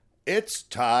It's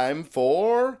time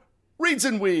for Reads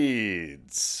and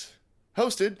Weeds,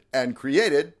 hosted and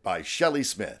created by Shelley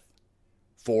Smith.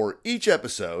 For each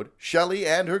episode, Shelley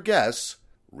and her guests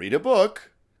read a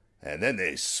book, and then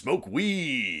they smoke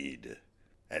weed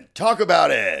and talk about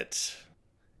it.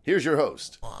 Here's your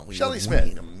host, Shelley Smith.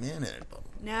 Wait a minute.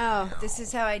 No, this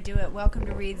is how I do it. Welcome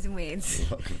to Reads and Weeds.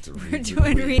 Welcome to We're Reads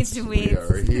doing and Reads and Weeds. We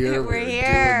are here. We're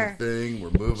here. Doing the thing.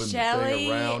 We're moving Shelley the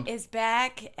thing around. is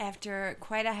back after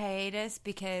quite a hiatus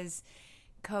because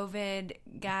COVID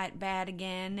got bad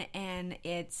again, and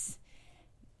it's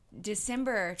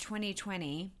December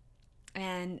 2020,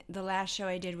 and the last show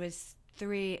I did was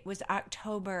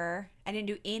October. I didn't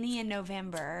do any in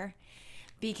November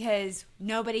because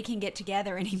nobody can get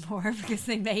together anymore because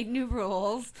they made new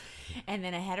rules. And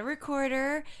then I had a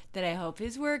recorder that I hope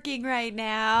is working right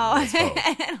now.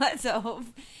 Let's hope.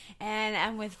 And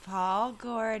I'm with Paul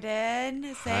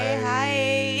Gordon. Say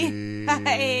hi.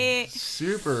 Hi.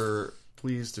 Super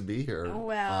pleased to be here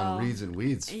on Reads and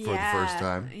Weeds for the first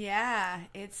time. Yeah,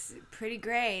 it's pretty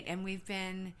great. And we've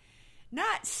been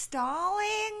not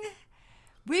stalling.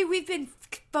 We've been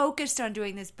focused on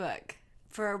doing this book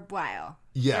for a while.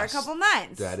 Yes. For a couple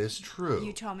months. That is true.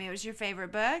 You told me it was your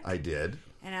favorite book. I did.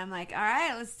 And I'm like, all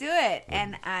right, let's do it.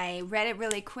 And I read it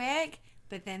really quick,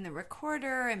 but then the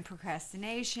recorder and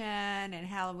procrastination and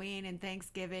Halloween and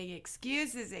Thanksgiving,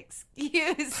 excuses.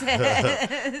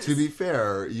 To be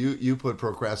fair, you put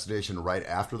procrastination right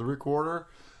after the recorder.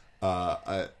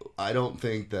 I don't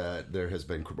think that there has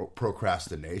been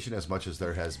procrastination as much as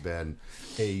there has been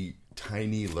a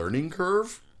tiny learning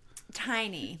curve.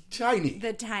 Tiny.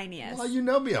 The tiniest. Well, you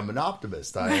know me. I'm an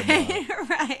optimist.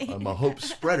 I'm a hope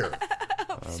spreader.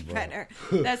 Spreader.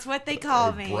 That's what they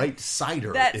call me. Bright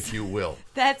cider, if you will.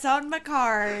 That's on my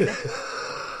card.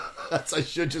 I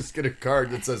should just get a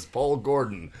card that says Paul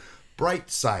Gordon,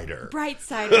 bright cider. Bright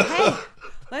cider. Hey,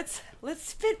 let's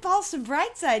spitball some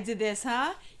bright sides of this,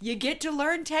 huh? You get to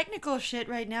learn technical shit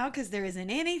right now because there isn't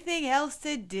anything else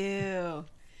to do.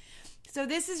 So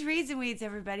this is Reads and Weeds,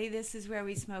 everybody. This is where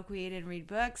we smoke weed and read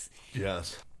books.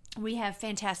 Yes. We have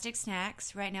fantastic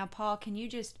snacks. Right now, Paul, can you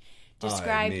just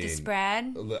describe the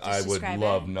spread? I would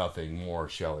love nothing more,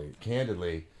 Shelley.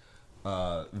 Candidly,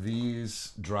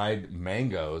 these dried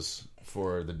mangoes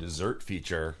for the dessert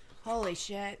feature Holy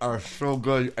shit. are so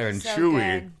good and So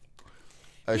chewy. good.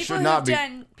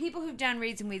 People who've done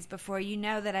Reads and Weeds before, you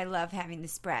know that I love having the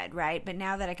spread, right? But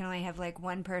now that I can only have like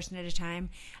one person at a time,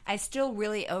 I still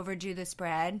really overdo the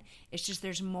spread. It's just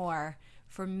there's more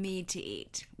for me to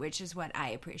eat, which is what I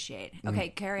appreciate. Okay,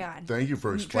 carry on. Thank you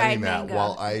for explaining that mango.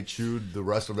 while I chewed the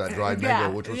rest of that dried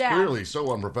mango, which was clearly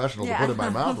so unprofessional to put in my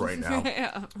mouth right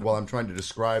now while I'm trying to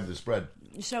describe the spread.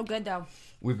 So good, though.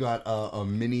 We've got a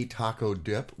mini taco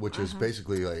dip, which is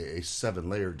basically a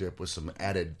 7-layer dip with some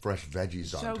added fresh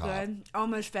veggies on top. So good.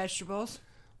 Almost vegetables.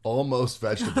 Almost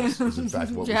vegetables is in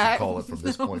fact what we should call it from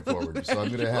this point forward. So I'm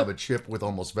going to have a chip with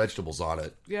almost vegetables on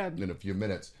it in a few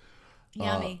minutes.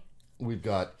 Yummy. We've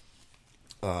got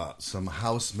some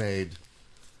house-made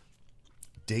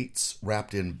dates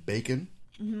wrapped in bacon.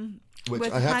 Mm-hmm.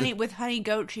 With honey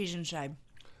goat cheese inside.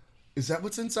 Is that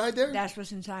what's inside there? That's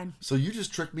what's inside. So you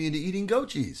just tricked me into eating goat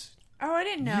cheese. Oh, I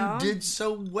didn't know. You did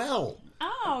so well.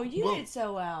 Oh, you did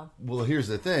so well. Well, here's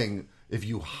the thing. If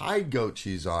you hide goat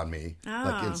cheese on me,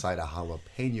 like inside a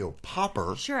jalapeno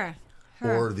popper, Sure.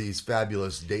 or these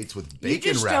fabulous dates with bacon wrapped around them.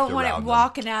 You just don't want it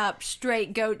walking up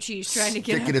straight goat cheese trying to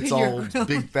get sticking up its in all your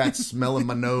big fat smell in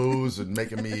my nose and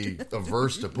making me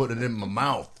averse to putting it in my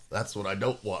mouth. That's what I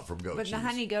don't want from goat cheese. But the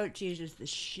honey goat cheese is the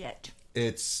shit.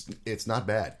 It's not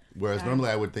bad. Whereas normally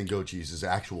I would think goat cheese is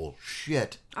actual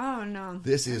shit. Oh, no.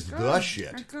 This is the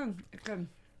shit. It's good. It's good.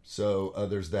 So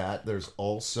there's that. There's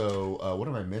also, what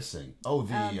am I missing? Oh,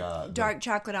 the dark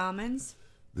chocolate almonds.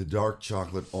 The dark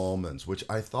chocolate almonds, which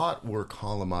I thought were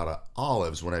Kalamata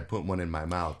olives when I put one in my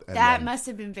mouth. And that must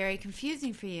have been very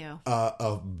confusing for you.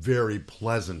 A very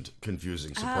pleasant,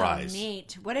 confusing surprise. Oh,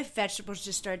 neat. What if vegetables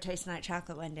just started tasting like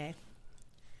chocolate one day?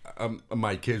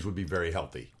 My kids would be very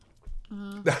healthy.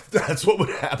 Mm-hmm. That's what would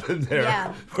happen there.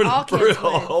 Yeah,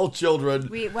 all children.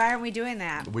 Why aren't we doing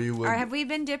that? We would. Or have we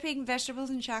been dipping vegetables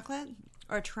in chocolate?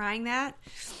 Or trying that?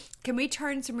 Can we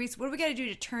turn some... what do we got to do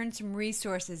to turn some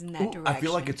resources in that direction? I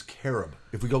feel like it's carob.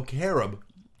 If we go carob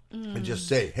and just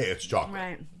say, hey, it's chocolate.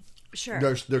 Right. Sure.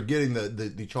 They're getting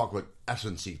the chocolate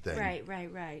essence-y thing.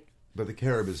 Right. But the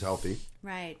carob is healthy.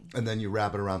 Right. And then you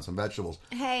wrap it around some vegetables.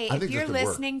 Hey, if you're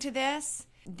listening to this,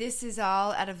 this is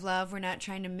all out of love. We're not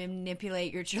trying to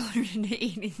manipulate your children into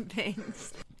eating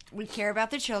things. We care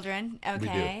about the children,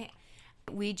 okay?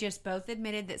 We just both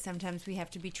admitted that sometimes we have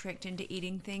to be tricked into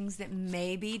eating things that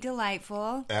may be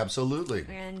delightful. Absolutely.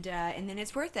 And then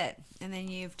it's worth it. And then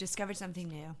you've discovered something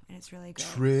new. And it's really great.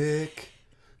 Trick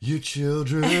your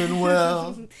children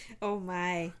well. Oh,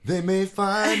 my. They may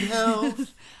find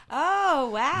health Oh,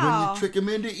 when wow. you trick them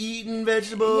into eating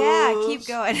vegetables. Yeah, keep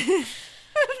going.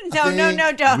 No,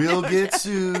 Think don't. We'll get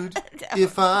sued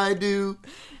if I do.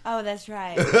 Oh, that's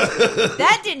right.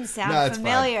 That didn't sound No, it's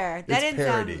familiar. fine. That It's didn't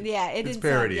parody. sound. Yeah, it It's didn't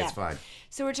parody. Sound, It's fine.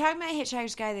 So we're talking about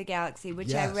Hitchhiker's Guide to the Galaxy, which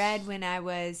I Yes. read when I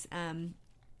was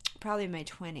probably in my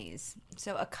 20s.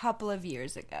 So a couple of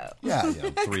years ago. Yeah,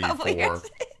 3, 4.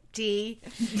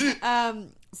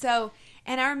 So,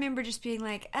 and I remember just being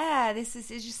like, it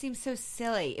just seems so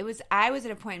silly. I was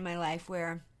at a point in my life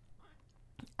where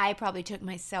I probably took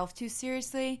myself too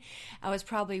seriously. I was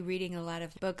probably reading a lot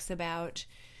of books about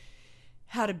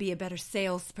how to be a better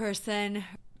salesperson,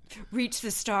 reach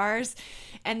the stars.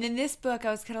 And then this book,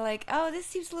 I was kind of like, oh, this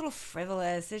seems a little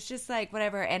frivolous. It's just like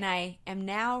whatever. And I am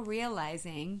now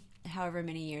realizing, however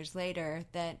many years later,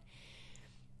 that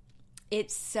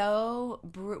it's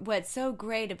what's so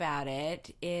great about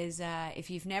it is if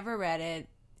you've never read it,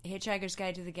 Hitchhiker's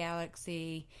Guide to the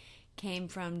Galaxy came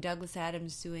from Douglas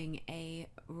Adams doing a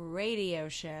radio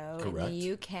show Correct. in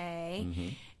the UK.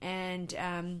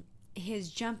 And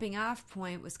his jumping off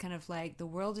point was kind of like the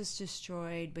world is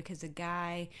destroyed because a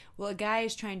guy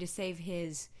is trying to save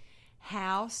his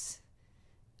house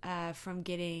from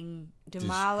getting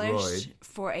demolished Destroyed.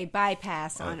 for a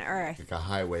bypass on Earth. Like a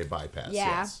highway bypass. Yeah.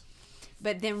 Yes.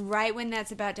 But then right when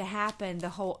that's about to happen, the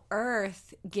whole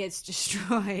Earth gets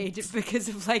destroyed because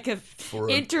of like a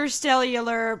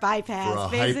interstellar bypass. For a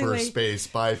basically. hyperspace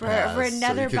bypass. For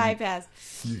another So bypass.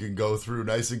 You can go through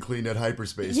nice and clean at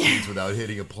hyperspace speeds without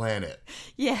hitting a planet.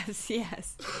 Yes.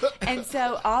 And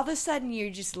so all of a sudden you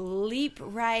just leap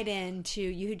right into,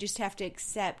 you just have to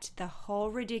accept the whole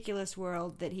ridiculous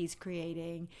world that he's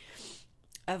creating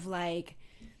of like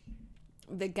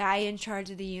the guy in charge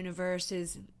of the universe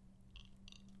is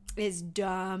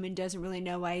dumb and doesn't really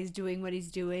know why he's doing what he's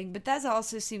doing, but that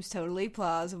also seems totally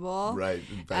plausible. Right.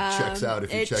 That checks out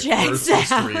if you It check checks Earth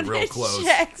history out. real It close.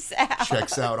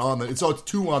 checks out. on the. It's all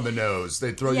too on the nose.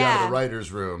 They throw you out of Yeah. the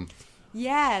writer's room.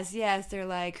 Yes. They're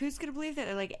like, who's going to believe that?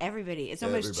 They're like, everybody. It's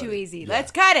almost too Everybody. easy. Yeah.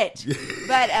 Let's cut it.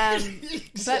 But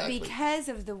Exactly. but because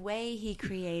of the way he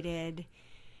created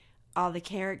all the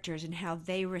characters and how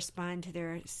they respond to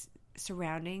their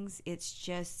surroundings, it's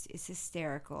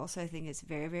hysterical. So I think it's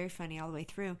very, very funny all the way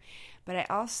through. But I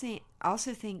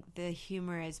also think the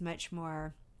humor is much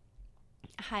more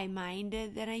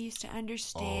high-minded than I used to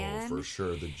understand. Oh, for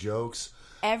sure. The jokes.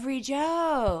 Every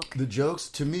joke. The jokes,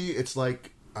 to me, it's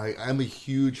like I'm a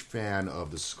huge fan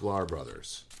of the Sklar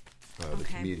brothers, the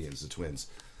comedians, the twins.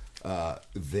 A lot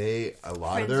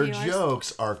Friends of their of yours?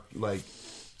 jokes are like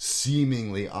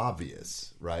seemingly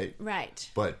obvious, right? Right.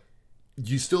 But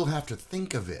you still have to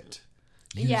think of it.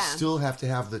 You Yeah. still have to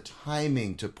have the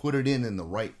timing to put it in the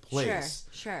right place.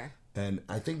 Sure. And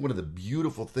I think one of the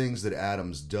beautiful things that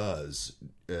Adams does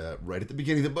right at the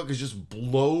beginning of the book is just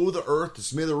blow the earth to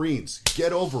smithereens.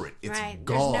 Get over it. It's Right.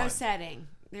 gone. There's no setting.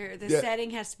 The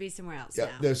setting has to be somewhere else Yeah,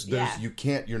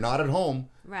 now. you're not at home.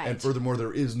 Right. And furthermore,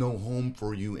 there is no home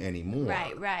for you anymore.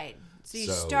 Right. So you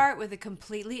So- start with a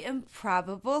completely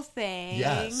improbable thing.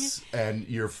 Yes. And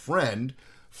your friend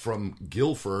from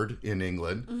Guildford in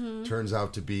England Mm-hmm. turns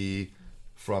out to be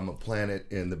from a planet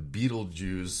in the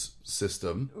Betelgeuse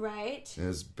system. Right.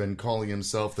 Has been calling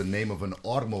himself the name of an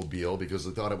automobile because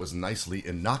they thought it was nicely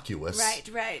innocuous.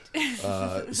 Right.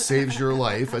 Saves your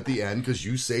life at the end because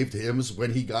you saved him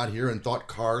when he got here and thought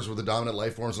cars were the dominant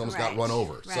life forms and almost got Right, run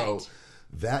over. right. So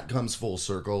that comes full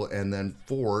circle. And then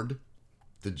Ford,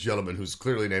 the gentleman who's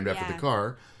clearly named after Yeah. the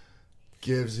car,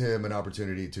 gives him an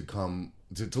opportunity to come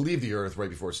to leave the Earth right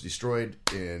before it's destroyed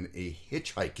in a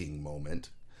hitchhiking moment.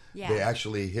 Yeah. They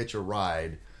actually hitch a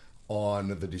ride on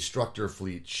the Destructor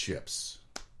Fleet ships.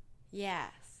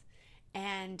 Yes.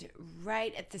 And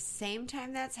right at the same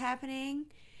time that's happening,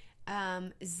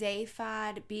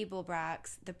 Zaphod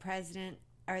Beeblebrox, the president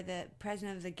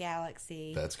of the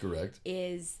galaxy, That's correct.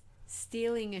 is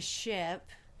stealing a ship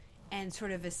and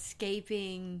sort of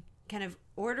escaping, kind of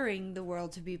ordering the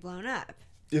world to be blown up.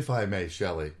 If I may,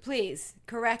 Shelley. Please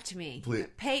correct me. Please.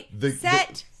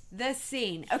 Set the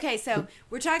scene. Okay, so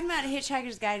we're talking about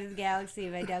Hitchhiker's Guide to the Galaxy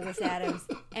by Douglas Adams,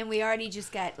 and we already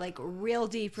just got like real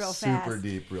deep, real fast. Super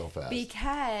deep, real fast.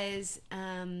 Because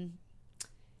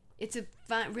it's a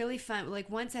really fun. Like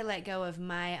once I let go of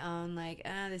my own, like,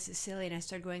 oh, this is silly, and I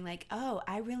started going like, oh,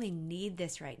 I really need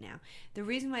this right now. The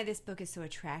reason why this book is so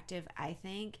attractive, I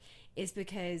think, is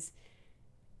because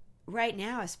right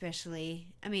now, especially,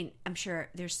 I mean, I'm sure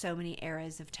there's so many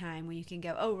eras of time where you can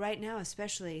go, oh, right now,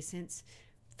 especially since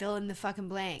fill in the fucking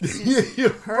blank, since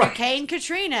Hurricane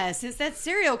Katrina, since that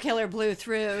serial killer blew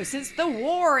through, since the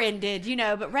war ended, you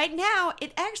know. But right now,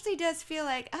 it actually does feel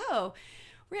like, oh,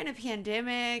 we're in a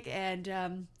pandemic,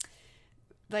 and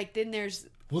like then there's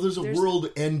a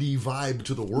world-endy vibe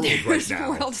to the world right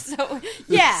now.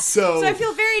 So I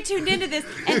feel very tuned into this.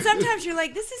 And sometimes you're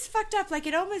like, this is fucked up. Like,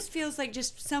 it almost feels like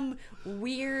just some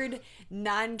weird,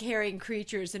 non-caring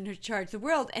creatures in charge of the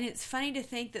world. And it's funny to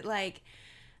think that, like,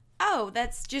 oh,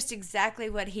 that's just exactly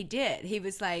what he did. He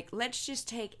was like, let's just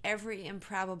take every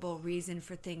improbable reason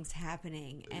for things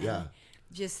happening and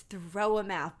just throw them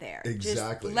out there.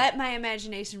 Exactly. Just let my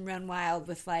imagination run wild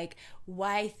with, like,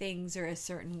 why things are a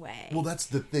certain way. Well, that's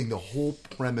the thing. The whole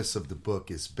premise of the book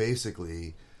is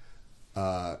basically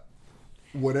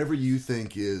whatever you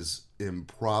think is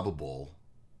improbable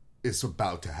is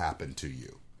about to happen to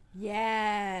you.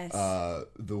 Yes.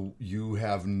 You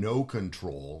have no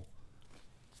control.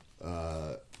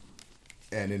 And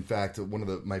in fact, one of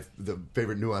the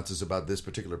favorite nuances about this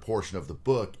particular portion of the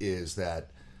book is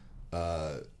that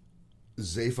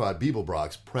Zaphod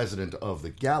Beeblebrox, president of the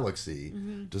galaxy,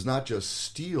 does not just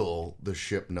steal the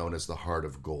ship known as the Heart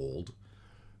of Gold,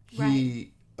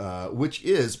 which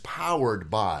is powered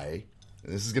by,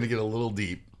 and this is going to get a little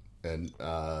deep, and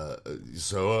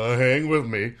so hang with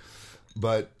me,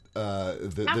 but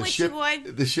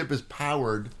the ship is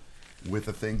powered with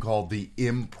a thing called the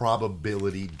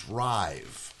improbability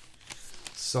drive.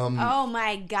 Oh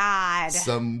my God.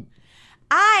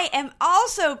 I am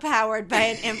also powered by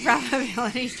an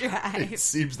improbability drive. It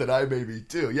seems that I may be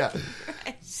too, yeah.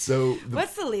 Right. So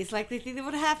what's the least likely thing that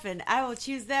would happen? I will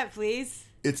choose that, please.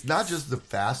 It's not just the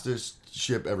fastest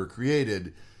ship ever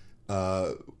created.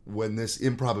 When this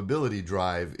improbability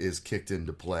drive is kicked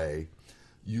into play,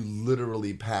 you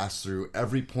literally pass through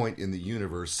every point in the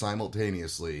universe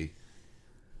simultaneously,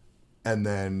 and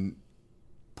then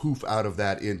poof out of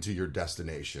that into your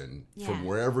destination. From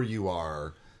wherever you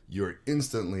are, you're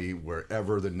instantly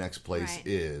wherever the next place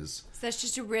is. So that's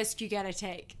just a risk you gotta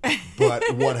take. But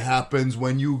what happens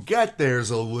when you get there is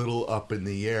a little up in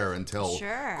the air until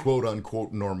quote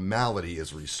unquote normality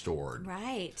is restored.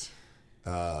 Right.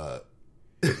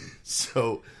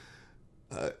 So,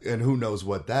 and who knows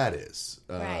what that is.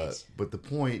 Right. But the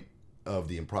point of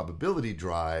the improbability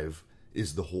drive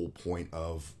is the whole point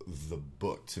of the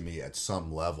book to me at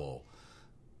some level.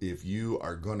 If you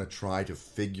are going to try to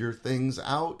figure things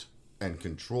out and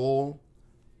control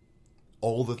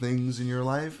all the things in your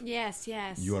life, yes,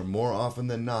 you are more often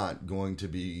than not going to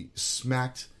be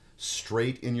smacked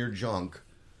straight in your junk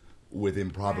with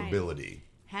improbability.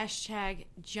 Hashtag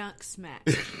junk smack.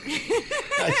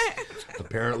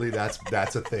 Apparently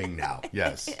that's a thing now.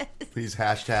 Yes. Please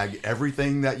hashtag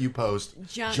everything that you post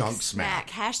junk smack.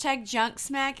 Hashtag junk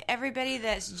smack. Everybody,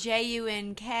 that's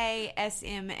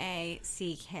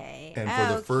JUNKSMACK. And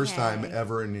for the first time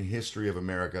ever in the history of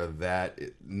America,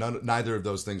 neither of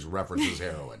those things references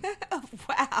heroin.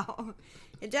 Wow.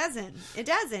 It doesn't.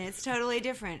 It's totally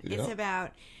different. Yep. It's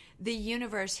about the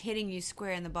universe hitting you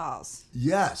square in the balls.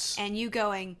 Yes. And you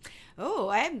going, oh,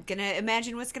 I'm going to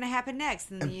imagine what's going to happen next.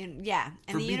 And the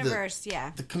universe.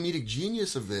 The comedic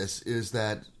genius of this is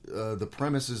that the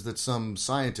premise is that some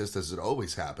scientist, as it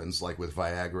always happens, like with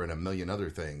Viagra and a million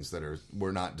other things that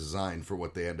were not designed for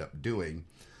what they end up doing,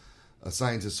 a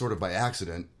scientist sort of by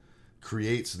accident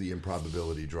creates the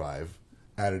improbability drive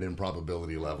at an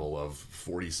improbability level of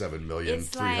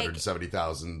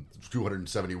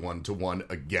 47,370,271 to 1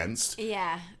 against.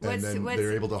 Yeah. And then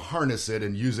they're able to harness it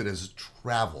and use it as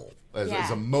travel, as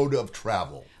a mode of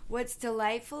travel. What's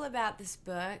delightful about this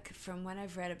book, from what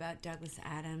I've read about Douglas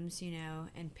Adams,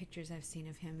 and pictures I've seen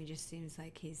of him, he just seems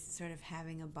like he's sort of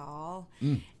having a ball.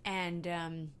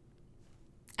 And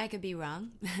I could be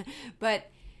wrong, but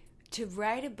to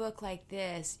write a book like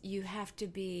this, you have to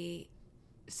be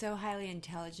so highly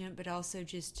intelligent, but also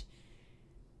just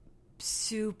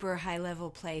super high level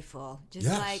playful. Just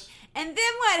like, and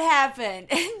then what happened?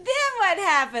 And then what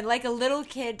happened? Like a little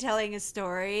kid telling a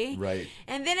story. Right.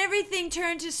 And then everything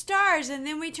turned to stars, and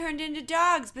then we turned into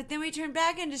dogs, but then we turned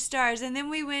back into stars, and then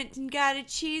we went and got a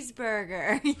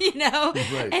cheeseburger,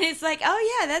 Right. And it's like,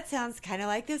 oh yeah, that sounds kind of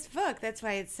like this book. That's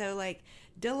why it's so like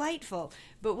delightful.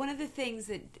 But one of the things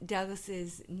that Douglas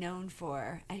is known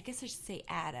for, I guess I should say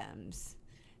Adams,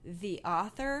 the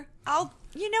author.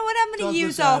 You know what? I'm going to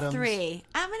use all three.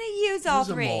 I'm going to use all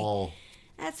three. Them all.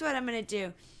 That's what I'm going to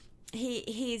do.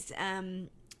 He's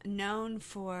known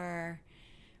for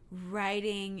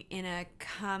writing in a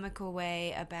comical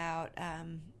way about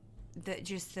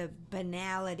the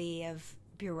banality of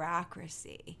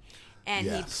bureaucracy. And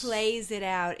Yes. he plays it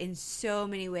out in so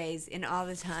many ways in all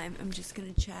the time. I'm just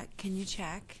going to check. Can you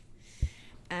check?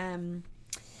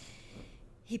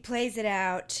 He plays it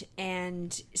out,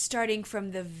 and starting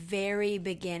from the very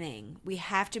beginning, we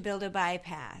have to build a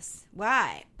bypass.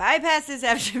 Why? Bypasses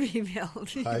have to be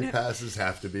built. you know? Bypasses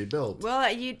have to be built. Well,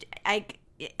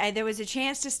 there was a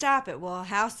chance to stop it. Well,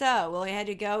 how so? Well, he had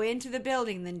to go into the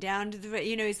building, then down to the,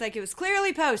 he's like, it was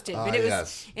clearly posted, but it was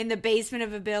yes. in the basement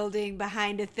of a building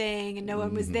behind a thing, and no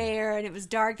one was there, and it was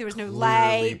dark. There was no Clearly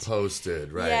light.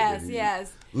 posted, right? Yes, And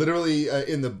yes. Literally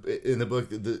in the book,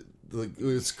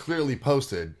 it's clearly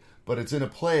posted, but it's in a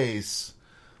place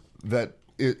that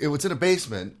it was in a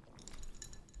basement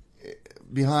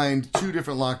behind two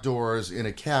different locked doors in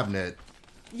a cabinet,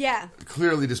 Yeah,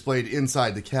 clearly displayed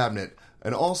inside the cabinet,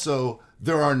 and also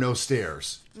there are no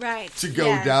stairs right. to go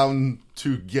Yeah. down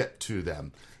to get to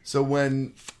them. So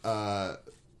when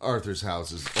Arthur's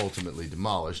house is ultimately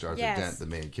demolished, Arthur Yes. Dent, the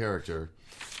main character,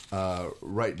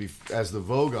 as the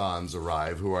Vogons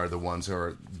arrive, who are the ones who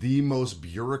are the most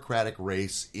bureaucratic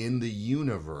race in the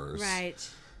universe, Right.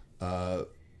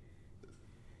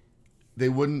 they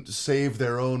wouldn't save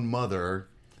their own mother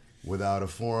without a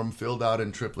form filled out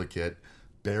in triplicate,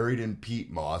 buried in peat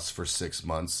moss for 6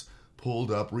 months,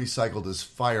 pulled up, recycled as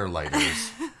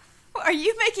firelighters. Are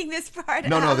you making this part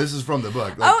No, up? this is from the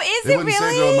book. Oh, is they it wouldn't save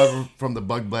really? their own mother from the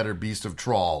bug bladder beast of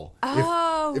Troll.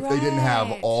 Oh, if they didn't have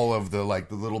right. all of the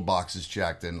little boxes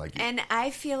checked and And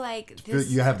I feel like this...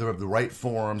 you have the right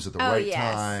forms at the right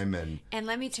yes. time and And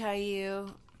let me tell you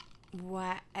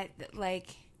what,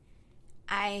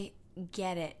 I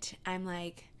get it. I'm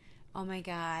like, oh my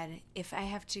God, if I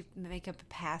have to make up a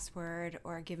password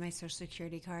or give my social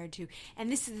security card to, and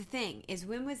this is the thing, is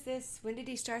when did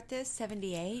he start this?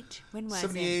 78? When was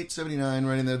 78, 79,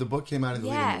 right in there. The book came out in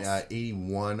Yes.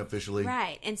 81 officially.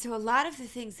 Right. And so a lot of the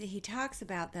things that he talks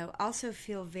about, though, also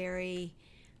feel very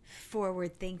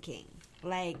forward thinking.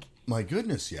 Like, My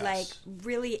goodness, yes. like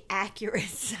really accurate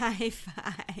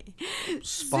sci-fi,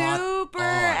 Spot super on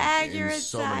accurate in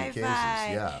so many sci-fi.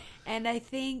 cases, yeah. And I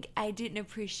think I didn't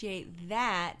appreciate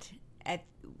that at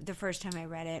the first time I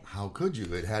read it How could you?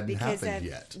 It hadn't because happened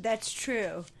yet. that's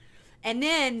true. And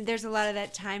then there's a lot of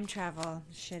that time travel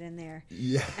shit in there.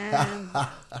 Yeah.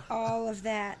 All of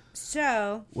that.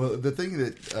 So Well, the thing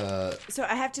that So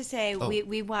I have to say, Oh.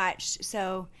 we watched.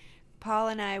 So Paul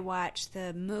and I watched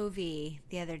the movie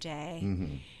the other day,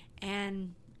 Mm-hmm.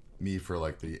 and me for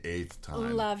like the 8th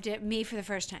time. loved it. Me for the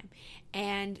first time,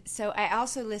 and so I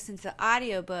also listened to the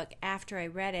audiobook after I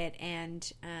read it. And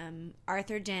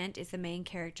Arthur Dent is the main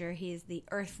character. He is the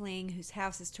Earthling whose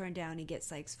house is torn down. He gets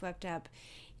like swept up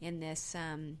in this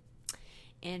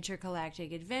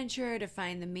intergalactic adventure to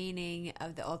find the meaning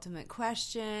of the ultimate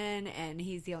question, and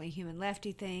he's the only human left,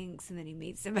 he thinks, and then he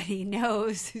meets somebody he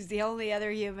knows who's the only other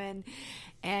human,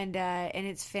 and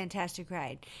it's a fantastic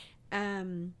ride.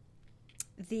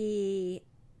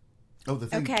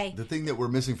 The thing that we're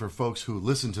missing for folks who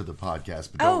listen to the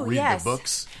podcast but don't read yes. the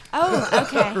books.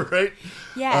 Okay. Right?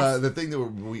 Yes. The thing that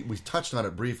we touched on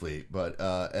it briefly, but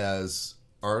as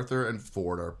Arthur and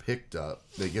Ford are picked up,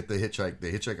 they get the hitchhike.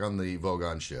 They hitchhike on the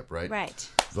Vogon ship, right? Right.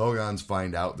 Vogons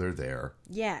find out they're there.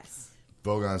 Yes.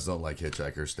 Vogons don't like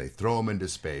hitchhikers. They throw them into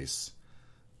space.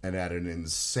 And at an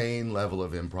insane level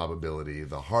of improbability,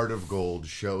 the Heart of Gold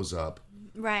shows up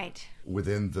Right.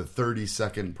 within the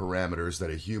 30-second parameters that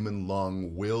a human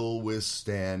lung will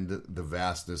withstand the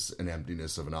vastness and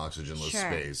emptiness of an oxygenless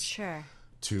space Sure.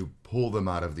 to pull them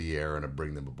out of the air and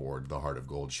bring them aboard the Heart of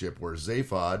Gold ship, where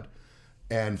Zaphod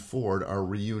and Ford are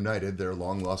reunited. They're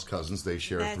long-lost cousins. They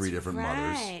share That's 3 different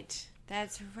mothers. right.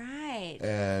 That's right.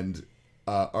 And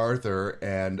Arthur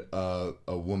and a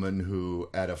woman who,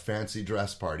 at a fancy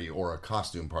dress party, or a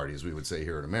costume party, as we would say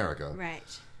here in America, Right.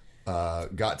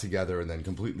 got together and then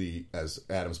completely, as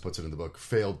Adams puts it in the book,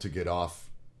 failed to get off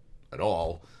at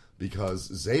all because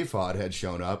Zaphod had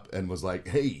shown up and was like,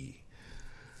 hey,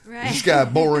 Right. this guy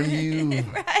boring you?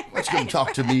 Right, Why don't you come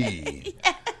talk to me?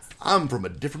 I'm from a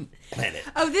different planet.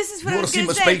 Oh, this is what You I wanna was see going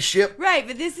my to say. spaceship? Right,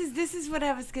 but this is what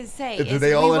I was going to say. Do is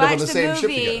they all we end up on watched the same ship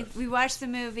movie, together? We watched the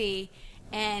movie,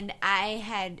 and I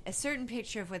had a certain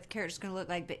picture of what the character's going to look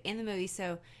like, but in the movie,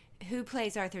 so who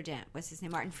plays Arthur Dent? What's his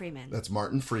name? Martin Freeman. That's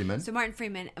Martin Freeman. So Martin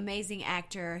Freeman, amazing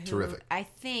actor who Terrific. I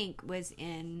think was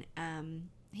in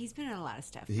he's been in a lot of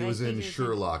stuff. He but I was think in he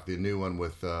Sherlock, the new one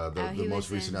with the he most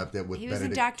was recent in- update with He was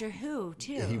Benedict. in Doctor Who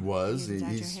too. He was. He was in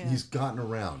Doctor Who. He's gotten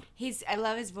around. I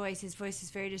love his voice. His voice is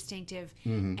very distinctive,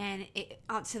 Mm-hmm.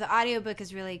 and so the audiobook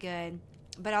is really good.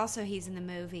 But also, he's in the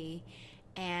movie,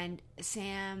 and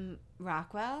Sam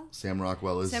Rockwell. Sam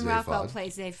Rockwell is Sam Zaphod. Rockwell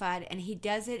plays Zaphod, and he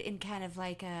does it in kind of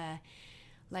like a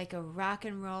rock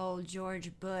and roll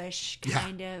George Bush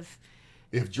kind of.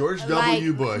 If George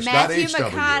W. Bush, Matthew not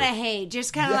H.W. McConaughey,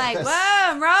 just kind of like, Yes.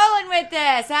 whoa, I'm rolling with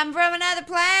this. I'm from another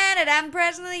planet. I'm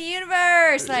president of the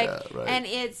universe. Like, Yeah, right. and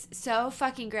it's so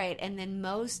fucking great. And then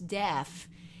Mos Def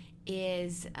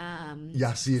is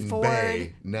Yasin Ford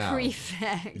Bey now.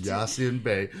 prefect. Yasin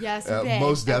Bey. Yasin Bey,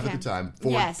 Most Def okay. at the time.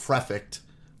 Ford Yes. Prefect,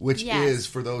 which Yes. is,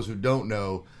 for those who don't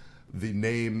know, the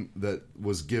name that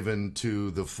was given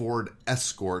to the Ford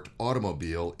Escort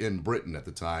automobile in Britain at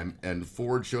the time. And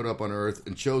Ford showed up on Earth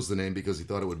and chose the name because he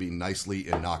thought it would be nicely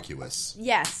innocuous.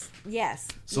 Yes. So yes.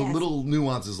 little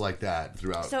nuances like that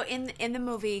throughout. So in the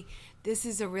movie, this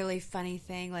is a really funny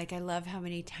thing. Like, I love how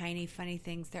many tiny funny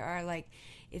things there are. Like,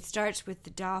 it starts with the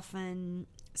dolphin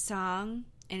song,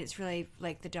 and it's really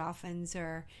like the dolphins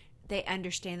they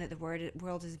understand that the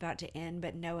world is about to end,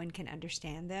 but no one can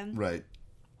understand them. Right.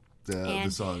 The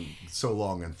And- song, So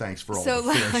Long and Thanks for All So the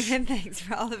long, Fish. and thanks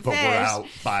for all the But fish. we're out.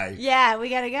 Bye. Yeah, we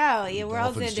gotta go. The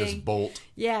world's Dolphins ending. just bolt.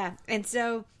 Yeah, and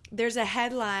so there's a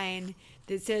headline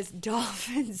that says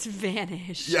 "Dolphins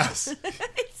vanish." Yes.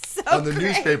 It's so On the great.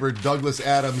 newspaper, Douglas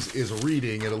Adams is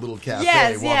reading at a little cafe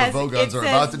Yes, while yes. the Vogons It are says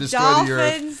about to destroy the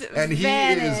dolphins Earth. And he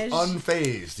vanish. is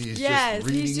unfazed. He's Yes, just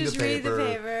reading he's just the reading paper. the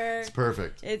paper. It's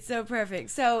perfect. It's so perfect.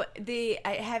 So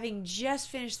having just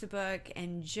finished the book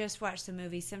and just watched the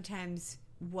movie, sometimes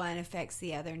one affects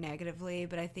the other negatively,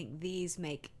 but I think these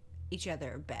make each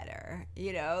other better.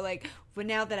 You know, like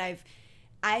now that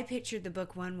I pictured the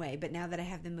book one way, but now that I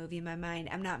have the movie in my mind,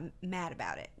 I'm not mad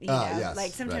about it. You know, Yes,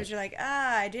 like sometimes right. you're like,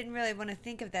 I didn't really want to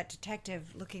think of that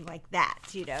detective looking like that.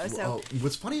 You know, so Well,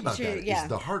 what's funny about Sure, that is yeah.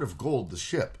 the Heart of Gold, the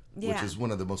ship, which Yeah. is one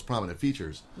of the most prominent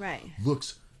features, right.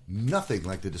 looks nothing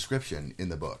like the description in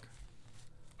the book.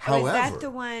 Oh, However, is that the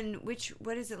one?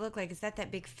 What does it look like? Is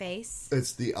that big face?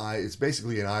 it's the eye. It's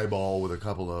basically an eyeball with a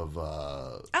couple of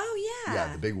Oh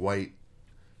yeah, the big white.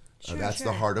 Sure, That's sure.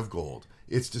 the Heart of Gold.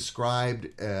 It's described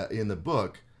in the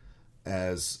book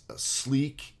as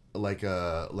sleek, like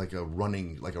a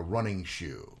running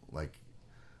shoe, like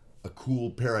a cool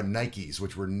pair of Nikes,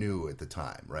 which were new at the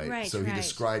time, right? Right, So he right.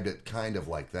 described it kind of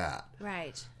like that,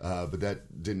 Right. but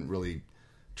that didn't really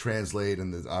translate,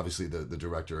 and obviously the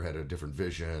director had a different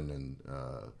vision,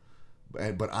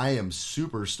 but I am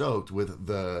super stoked with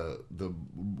the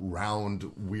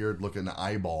round, weird looking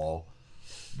eyeball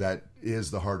that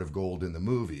is the Heart of Gold in the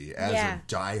movie as Yeah. a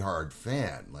diehard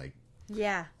fan. Like,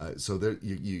 Yeah. so there,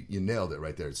 you nailed it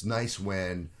right there. It's nice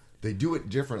when they do it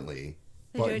differently,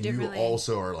 do but it you differently.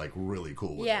 also are like really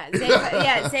cool with Yeah,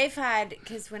 it. Zaphod,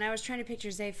 because when I was trying to picture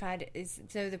Zaphod,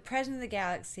 so the president of the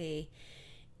galaxy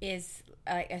is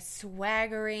a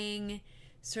swaggering,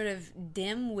 sort of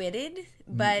dim-witted,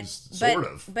 but sort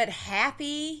of. but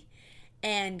happy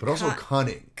and But also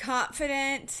cunning.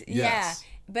 confident. Yes. Yeah,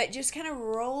 but just kind of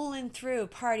rolling through,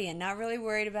 partying, not really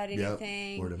worried about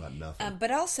anything. Worried about nothing.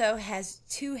 But also has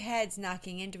two heads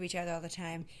knocking into each other all the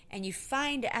time, and you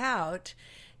find out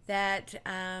that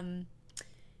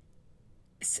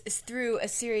through a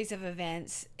series of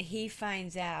events, he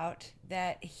finds out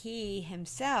that he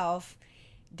himself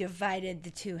divided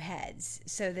the two heads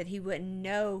so that he wouldn't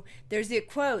know. There's a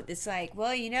quote that's like,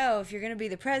 well, if you're going to be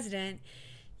the president,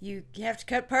 you have to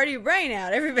cut part of your brain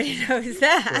out. Everybody knows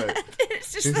that. Right.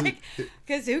 It's just like,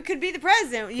 because who could be the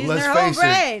president using Let's their whole face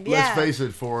brain? it. Let's face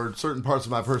it. For certain parts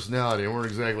of my personality, weren't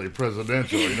exactly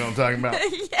presidential. You know what I'm talking about?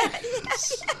 yeah.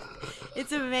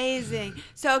 It's amazing.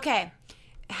 So, okay,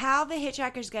 how the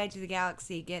Hitchhiker's Guide to the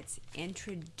Galaxy gets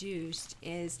introduced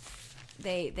is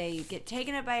they get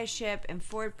taken up by a ship, and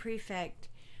Ford Prefect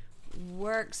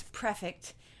works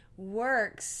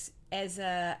as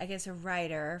a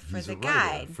writer for He's the a writer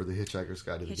guide. for the Hitchhiker's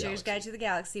Guide to the Hitchhiker's Galaxy. Guide to the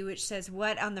Galaxy, which says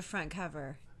what on the front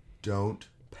cover? Don't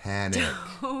panic.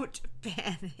 Don't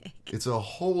panic. It's a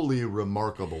wholly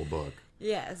remarkable book.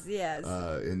 Yes.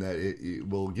 In that it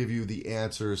will give you the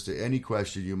answers to any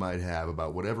question you might have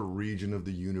about whatever region of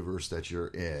the universe that you're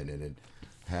in, and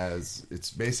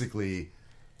it's basically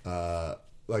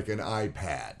like an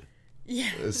iPad,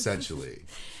 essentially.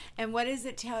 And what does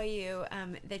it tell you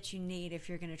that you need if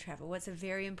you're going to travel? What's a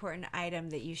very important item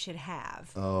that you should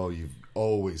have? Oh, you've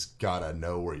always got to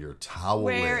know where your towel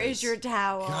is. Where is your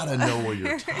towel? Gotta know where your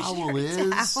Where's towel your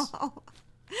is. towel?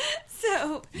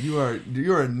 So You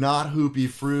are not Hoopy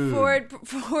Fruit.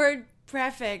 Ford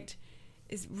Prefect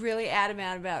is really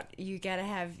adamant about you got to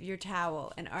have your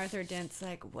towel, and Arthur Dent's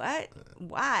like, what?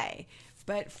 Why?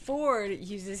 But Ford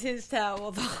uses his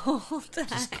towel the whole time.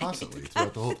 Just constantly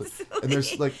throughout the whole thing. And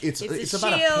there's it's a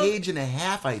about shield. a page and a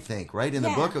half, I think, right, in the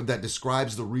book that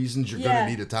describes the reasons you're going to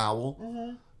need a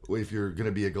towel if you're going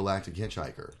to be a galactic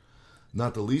hitchhiker.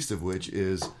 Not the least of which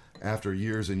is after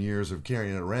years and years of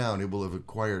carrying it around, it will have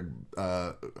acquired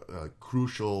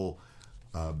crucial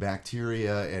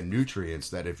bacteria and nutrients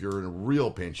that if you're in a real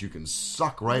pinch, you can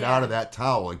suck right out of that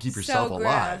towel and keep yourself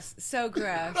alive. So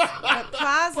gross. But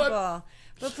plausible.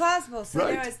 But plausible. So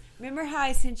Right. there was, remember how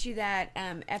I sent you that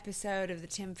episode of the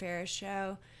Tim Ferriss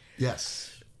show?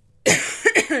 Yes.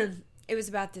 It was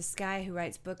about this guy who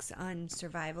writes books on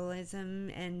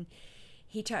survivalism, and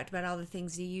he talked about all the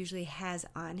things he usually has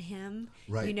on him.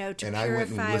 Right. You know, to and purify I went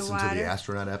and listened water. to the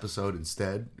astronaut episode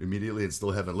instead immediately and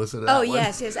still haven't listened to that Oh, one.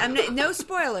 yes. I'm no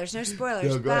spoilers, no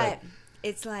spoilers. No, go but ahead.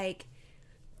 it's like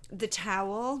the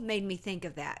towel made me think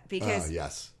of that because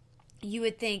Yes. you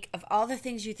would think of all the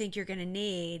things you think you're going to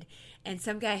need, and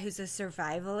some guy who's a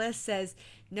survivalist says,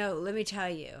 no, let me tell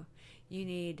you, you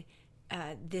need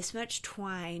this much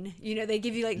twine. You know, they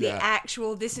give you like the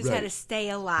actual, this is how Right. to stay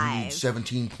You alive. need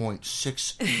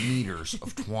 17.6 meters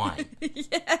of twine.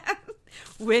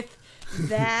 With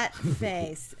that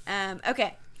face.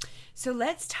 Okay, so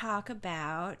let's talk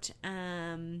about.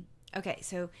 Okay,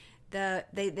 so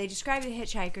they describe the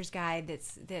Hitchhiker's Guide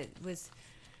that was,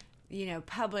 you know,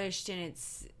 published, and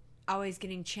it's always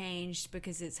getting changed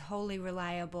because it's wholly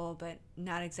reliable but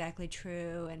not exactly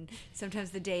true, and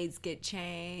sometimes the dates get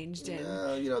changed.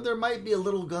 And You know, there might be a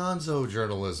little gonzo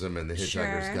journalism in the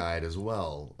Hitchhiker's Sure. Guide as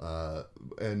well.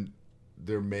 And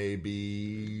there may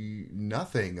be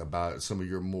nothing about some of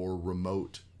your more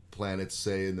remote planets,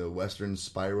 say in the western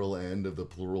spiral end of the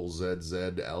plural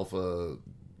ZZ Alpha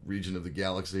region of the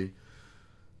galaxy,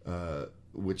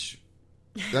 which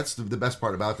that's the best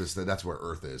part about this, that's where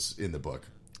Earth is in the book.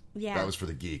 yeah, That was for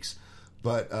the geeks.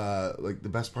 But like the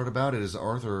best part about it is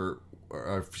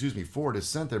Ford is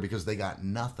sent there because they got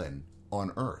nothing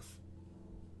on Earth.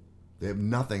 They have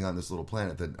nothing on this little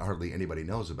planet that hardly anybody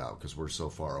knows about because we're so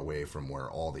far away from where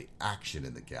all the action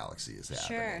in the galaxy is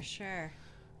happening. sure.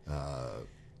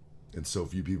 And so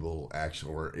few people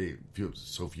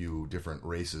so few different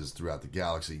races throughout the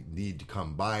galaxy need to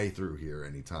come by through here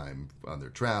anytime on their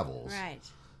travels. Right.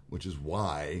 Which is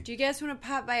why... Do you guys want to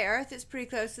pop by Earth? It's pretty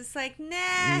close. It's like,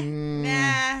 nah.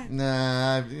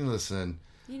 Nah, listen.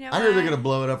 You know, I heard they're going to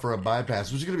blow it up for a bypass,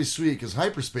 which is going to be sweet because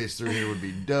hyperspace through here would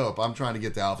be dope. I'm trying to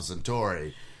get to Alpha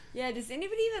Centauri. Yeah, does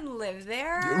anybody even live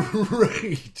there?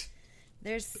 Right.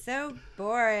 They're so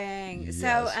boring. Yes.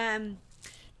 So,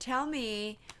 tell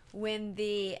me, when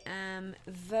the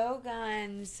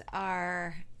Vogons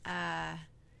are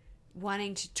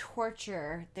wanting to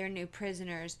torture their new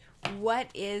prisoners, what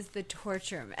is the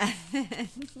torture method?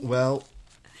 Well,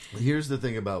 here's the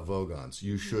thing about Vogons.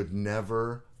 You should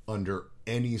never, under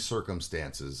any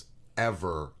circumstances,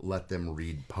 ever let them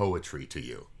read poetry to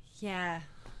you. Yeah.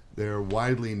 They're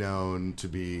widely known to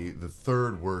be the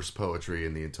third worst poetry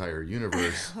in the entire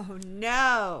universe. Oh,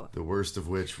 no. The worst of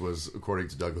which was, according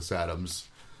to Douglas Adams,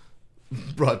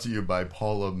 brought to you by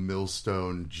Paula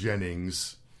Millstone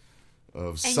Jennings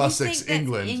of And Sussex,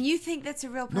 England. And you think that's a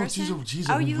real No, person? she's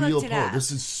a you real looked it poet. up.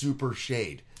 This is super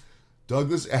shade.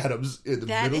 Douglas Adams, in the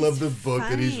That middle of is the book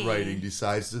that he's funny. writing,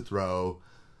 decides to throw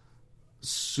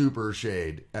super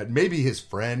shade at maybe his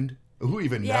friend. Who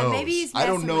even Yeah, knows? maybe he's I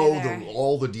don't messing know with her.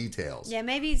 all the details. Yeah,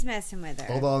 maybe he's messing with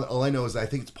her. All I know is I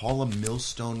think it's Paula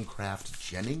Millstonecraft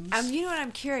Jennings. You know what?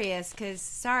 I'm curious because,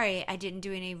 sorry, I didn't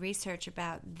do any research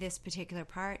about this particular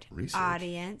part. Research?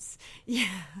 Audience. Yeah.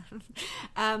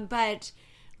 But,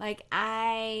 like,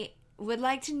 I would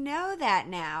like to know that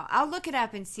now. I'll look it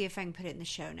up and see if I can put it in the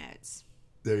show notes.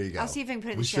 There you go. I'll see if I can put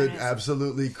it in We the show should notes.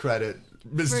 absolutely credit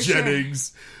Miss For sure.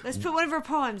 Jennings Let's put one of her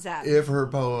poems up. if her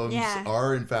poems Yeah.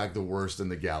 are in fact the worst in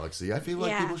the galaxy. I feel like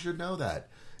Yeah. people should know that.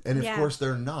 And of Yeah. course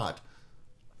they're not.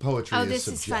 Poetry Oh, is this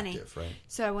is funny. subjective, right?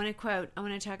 So I want to quote. I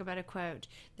want to talk about a quote.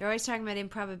 They're always talking about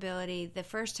improbability. The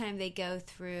first time they go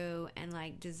through and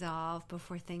like dissolve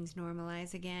before things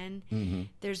normalize again. Mm-hmm.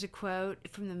 There's a quote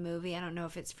from the movie. I don't know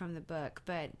if it's from the book,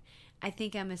 but I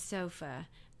think I'm a sofa.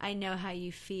 I know how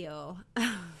you feel.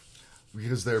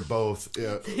 Because they're both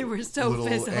They were sofas all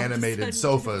little of a animated sudden.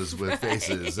 sofas with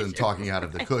faces and talking out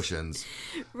of the cushions.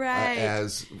 Right.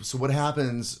 So what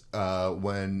happens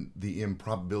when the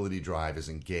improbability drive is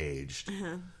engaged?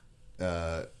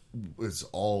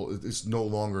 It's no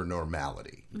longer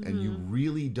normality, and you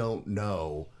really don't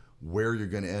know where you're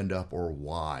going to end up or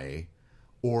why,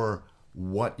 or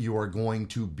what you are going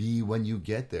to be when you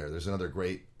get there. There's another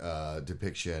great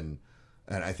depiction,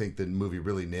 and I think the movie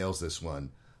really nails this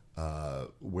one,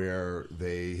 where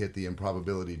they hit the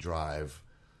improbability drive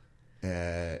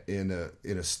in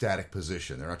a static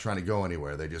position. They're not trying to go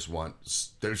anywhere. They just want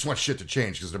shit to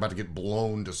change because they're about to get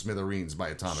blown to smithereens by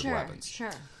atomic weapons.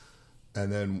 Sure. And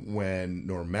then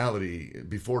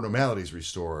before normality is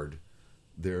restored,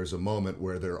 there's a moment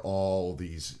where they're all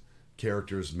these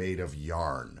characters made of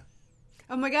yarn.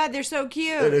 Oh my God, they're so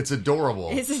cute. And it's adorable.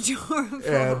 It's adorable.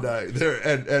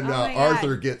 And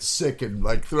Arthur gets sick and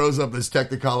like throws up this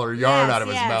Technicolor yarn out of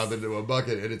his mouth into a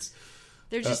bucket, and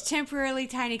they're just temporarily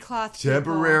tiny cloth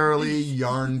temporarily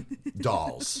yarn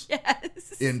dolls.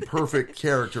 Yes. In perfect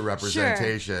character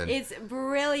representation. Sure. It's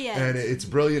brilliant. And it's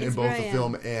brilliant in both the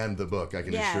film and the book, I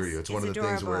can assure you. It's one of the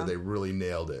adorable. things where they really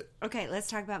nailed it. Okay, let's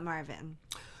talk about Marvin.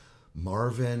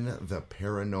 Marvin, the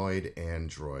paranoid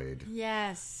android.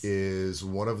 Yes. Is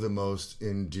one of the most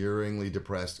endearingly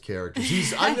depressed characters.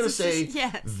 He's, I'm going to say,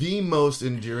 yes. the most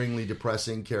endearingly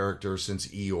depressing character since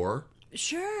Eeyore.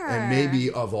 Sure. And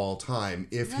maybe of all time,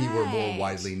 if he were more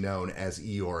widely known as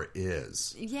Eeyore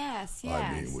is. Yes.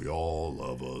 I mean, we all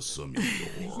love us some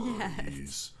Eeyore.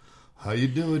 Yes. How you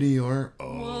doing, Eeyore?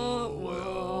 Oh,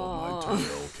 well, my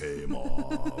tail came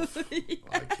off.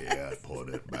 I can't put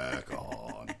it back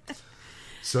on.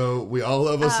 So we all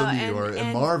love us some Eeyore,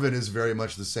 and Marvin is very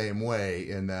much the same way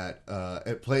in that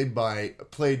it played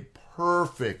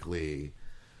perfectly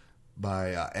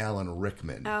by Alan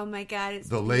Rickman. Oh my God, it's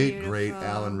the beautiful. Late great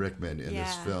Alan Rickman in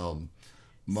this film.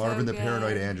 Marvin the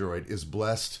Paranoid Android is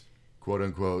blessed, quote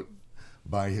unquote,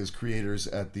 by his creators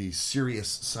at the Sirius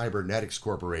Cybernetics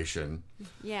Corporation.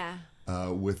 Yeah.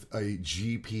 With a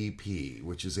GPP,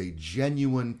 which is a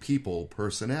genuine people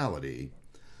personality,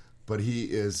 but he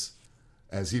is,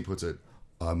 as he puts it,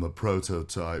 I'm a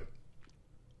prototype.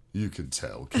 You can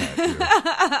tell, can't you?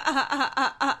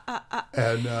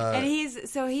 And he's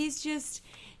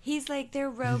like their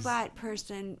robot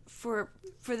person for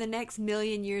the next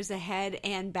million years ahead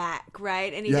and back,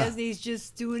 right? And he's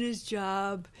just doing his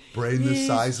job. Brain the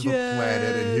size of a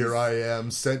planet, and here I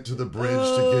am sent to the bridge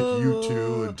to get you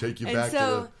two and take you back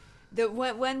to the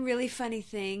one really funny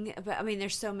thing about, I mean,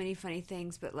 there's so many funny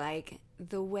things, but like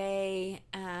the way,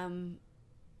 and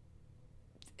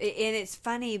it's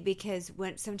funny because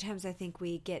sometimes I think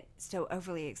we get so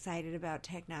overly excited about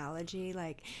technology,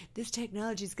 like this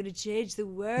technology is going to change the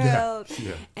world,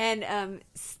 and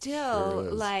still,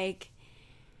 sure, like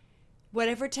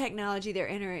whatever technology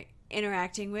they're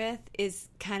interacting with is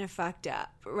kind of fucked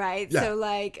up, right? Yeah. So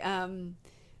like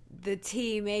the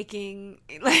tea making,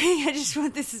 like I just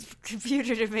want this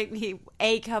computer to make me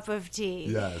a cup of tea.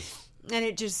 Yes. And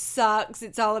it just sucks.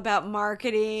 It's all about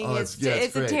marketing. Oh, it's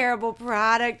a terrible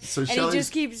product. So and he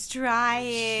just keeps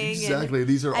trying. Exactly.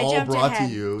 These are all brought to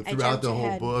you throughout the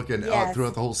whole book and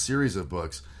throughout the whole series of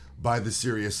books by the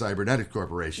Sirius Cybernetics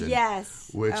Corporation.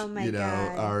 Yes. Which,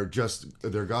 are just,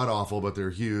 they're god-awful, but they're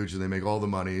huge and they make all the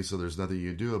money, so there's nothing you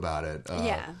can do about it.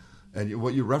 And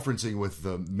what you're referencing with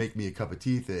the make me a cup of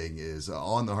tea thing is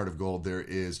on the Heart of Gold,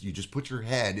 you just put your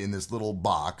head in this little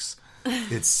box.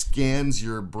 It scans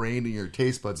your brain and your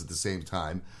taste buds at the same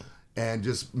time and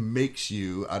just makes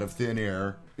you, out of thin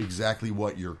air, exactly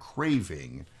what you're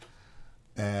craving.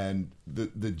 And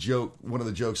the joke, one of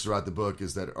the jokes throughout the book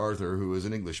is that Arthur, who is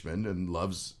an Englishman and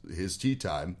loves his tea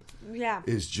time,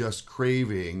 is just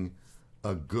craving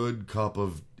a good cup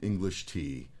of English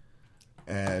tea.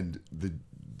 And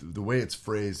the way it's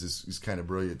phrased is kind of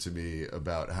brilliant to me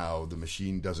about how the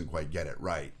machine doesn't quite get it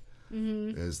right.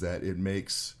 Mm-hmm. Is that it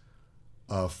makes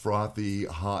a frothy,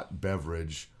 hot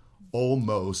beverage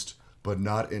almost, but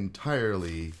not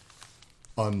entirely,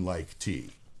 unlike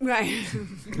tea. Right.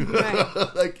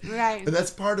 Right. And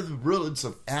that's part of the brilliance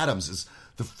of Adams is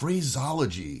the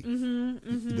phraseology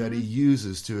that he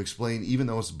uses to explain, even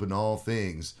those banal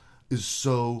things, is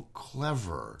so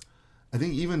clever. I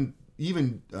think even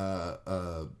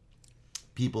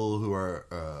people who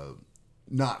are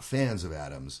not fans of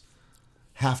Adams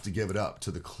have to give it up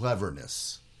to the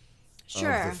cleverness of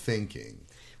the thinking.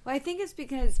 Well, I think it's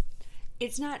because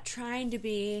it's not trying to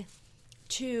be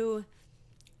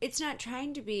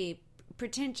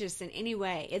pretentious in any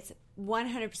way. It's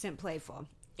 100% playful.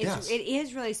 It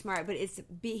is really smart, but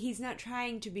he's not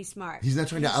trying to be smart. He's not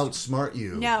trying to outsmart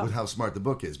you with how smart the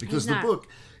book is, because the book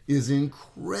is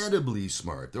incredibly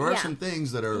smart. There are some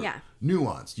things that are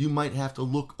nuanced. You might have to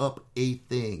look up a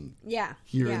thing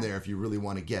here and there if you really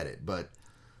want to get it, but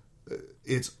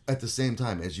it's at the same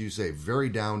time, as you say, very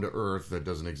down to earth that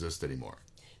doesn't exist anymore.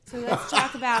 So let's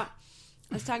talk about.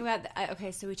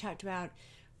 Okay, so we talked about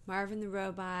Marvin the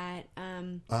robot.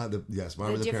 Marvin the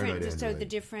paranoid android. So the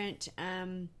different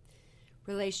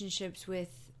relationships with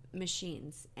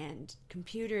machines and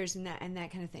computers and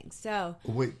that kind of thing. So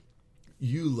Wait,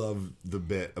 you love the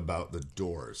bit about the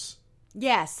doors.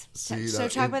 yes. See, So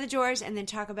talk about the doors and then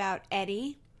talk about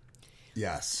Eddie.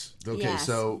 Yes. Okay, Yes.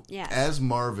 so Yes. as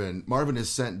Marvin is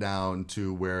sent down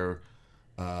to where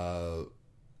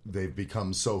they've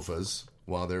become sofas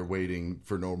while they're waiting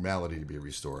for normality to be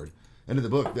restored. And in the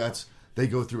book, they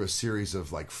go through a series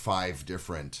of like 5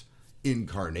 different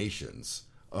incarnations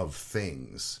of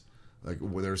things. Like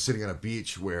where they're sitting on a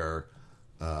beach where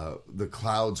the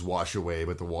clouds wash away,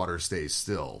 but the water stays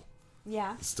still.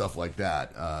 Yeah. Stuff like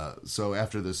that. So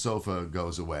after the sofa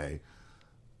goes away,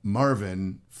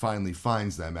 Marvin finally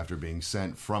finds them after being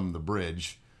sent from the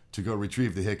bridge to go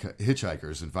retrieve the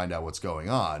hitchhikers and find out what's going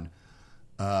on.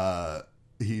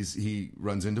 He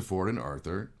runs into Ford and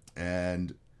Arthur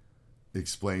and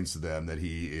explains to them that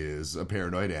he is a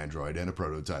paranoid android and a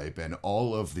prototype, and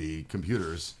all of the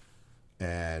computers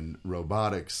and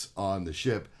robotics on the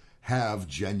ship have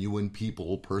genuine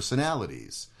people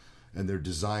personalities, and they're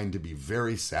designed to be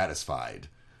very satisfied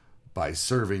by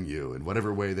serving you in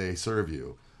whatever way they serve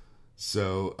you.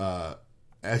 So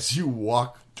as you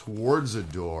walk towards a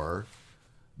door,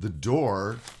 the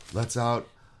door lets out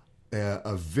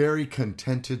a very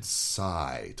contented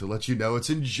sigh to let you know it's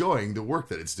enjoying the work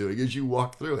that it's doing as you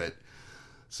walk through it.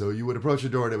 So you would approach a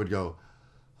door and it would go,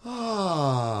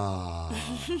 ah.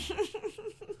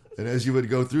 And as you would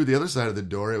go through the other side of the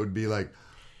door, it would be like,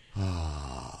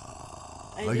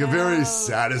 ah. Like a very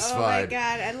satisfied. Oh my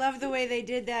God, I love the way they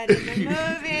did that in the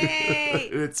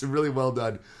movie. It's really well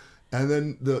done. And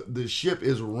then the ship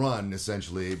is run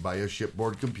essentially by a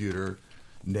shipboard computer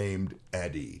named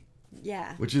Eddie.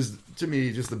 Yeah. Which is, to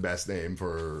me, just the best name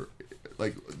for,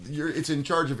 like, it's in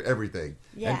charge of everything.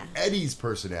 Yeah. And Eddie's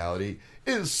personality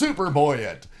is super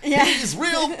buoyant. Yeah. He's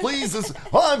real pleased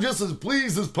I'm just as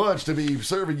pleased as punch to be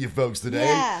serving you folks today.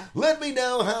 Yeah. Let me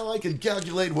know how I can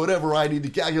calculate whatever I need to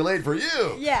calculate for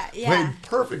you. Yeah. Played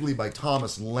perfectly by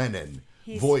Thomas Lennon.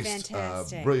 He's voiced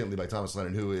fantastic. Brilliantly by Thomas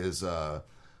Lennon, who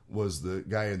was the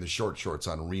guy in the short shorts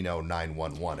on Reno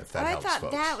 911, if that helps, I thought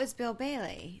folks. that was Bill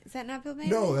Bailey. Is that not Bill Bailey?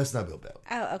 No, that's not Bill Bailey.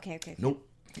 Oh, okay. Nope.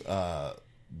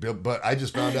 But I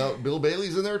just found out Bill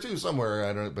Bailey's in there too somewhere.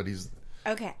 I don't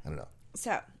know.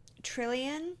 So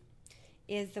Trillian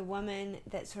is the woman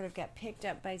that sort of got picked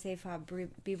up by Zaphod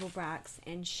Beeblebrox,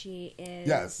 and she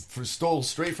is Stole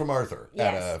straight from Arthur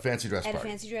at a fancy dress party. At a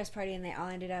fancy dress party, and they all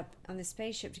ended up on the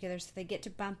spaceship together, so they get to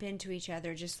bump into each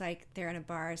other, just like they're in a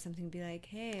bar or something. Be like,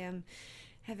 "Hey,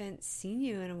 haven't seen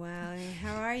you in a while.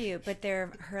 How are you?" But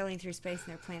they're hurling through space,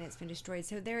 and their planet's been destroyed.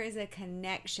 So there is a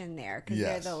connection there because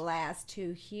they're the last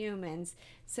 2 humans.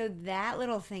 So that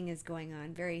little thing is going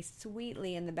on very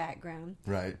sweetly in the background,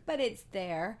 right? But it's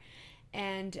there.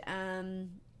 And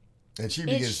she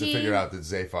begins to figure out that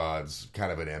Zaphod's kind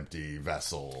of an empty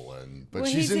vessel, but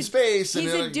she's in space. And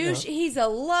he's a douche. He's a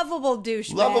lovable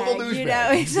douchebag. You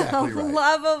know, he's exactly a right.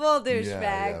 lovable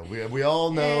douchebag. Yeah. We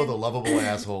all know the lovable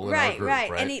asshole in our group,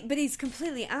 right? But he's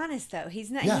completely honest, though.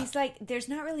 He's not. Yeah. He's like, there's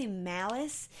not really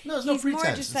malice. No, there's no pretense. He's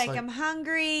more just like, I'm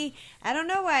hungry. I don't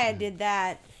know why I did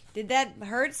that. Did that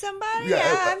hurt somebody?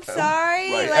 Yeah, I'm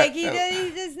sorry. right. Like he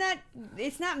does not.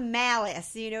 It's not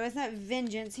malice. It's not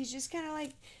vengeance. He's just kind of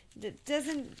like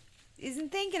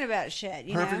isn't thinking about shit.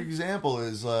 Perfect example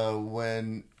is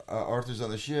when Arthur's on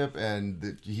the ship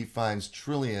and he finds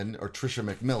Trillian, or Trisha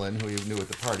McMillan, who he knew at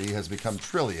the party, has become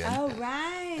Trillian. Oh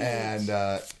right.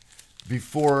 And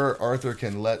before Arthur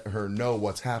can let her know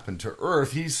what's happened to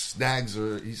Earth,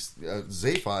 Zaphod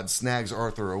snags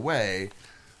Arthur away.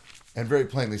 And very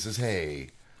plainly says,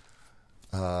 "Hey,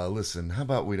 listen, how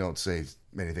about we don't say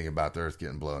anything about the Earth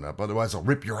getting blown up? Otherwise, I'll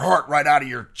rip your heart right out of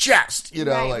your chest."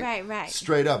 Right.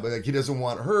 Straight up. Like, he doesn't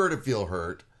want her to feel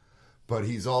hurt, but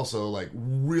he's also like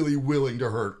really willing to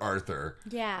hurt Arthur.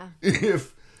 Yeah.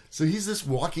 So he's this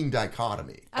walking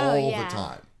dichotomy all the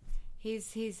time.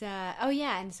 He's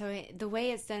and so the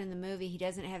way it's done in the movie, he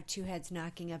doesn't have 2 heads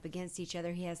knocking up against each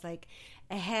other. He has like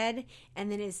a head, and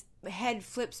then his head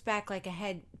flips back like a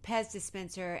head Pez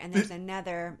dispenser, and there's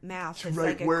another mouth. That's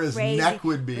right, like where his neck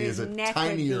would be is a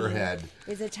tinier head.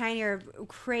 Is a tinier,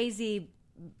 crazy,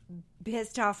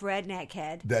 pissed off redneck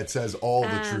head that says all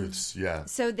the truths. Yeah.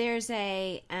 So there's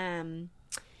a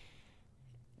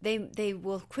they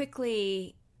will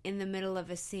quickly, in the middle of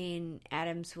a scene,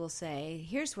 Adams will say,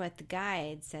 "Here's what the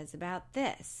guide says about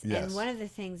this." Yes. And one of the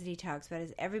things that he talks about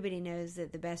is everybody knows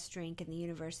that the best drink in the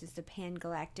universe is the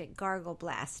Pan-Galactic Gargle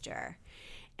Blaster.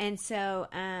 And so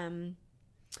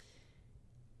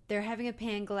they're having a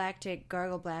Pan-Galactic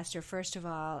Gargle Blaster, first of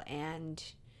all, and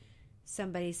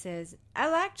somebody says,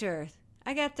 "I liked Earth.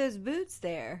 I got those boots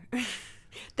there."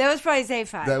 That was probably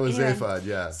Zaphod. That was Anyway, Zaphod,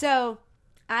 yeah. So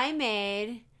I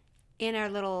made, in our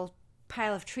little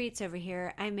pile of treats over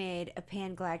here, I made a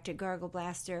Pan Galactic Gargle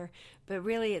Blaster, but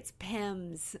really it's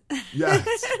Pimm's. Yeah,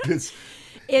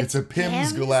 it's a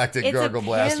Pimm's Galactic Gargle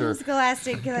Blaster. It's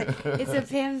a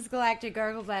Pimm's Galactic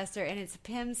Gargle Blaster, and it's a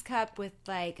Pimm's cup with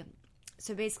like,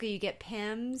 so basically you get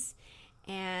Pimm's,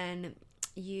 and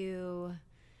you,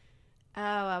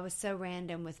 I was so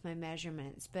random with my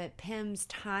measurements, but Pimm's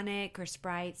tonic or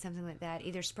Sprite, something like that,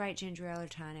 either Sprite, ginger ale, or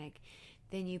tonic.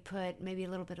 Then you put maybe a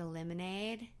little bit of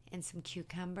lemonade and some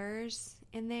cucumbers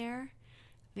in there.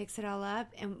 Mix it all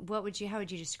up. And how would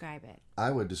you describe it?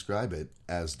 I would describe it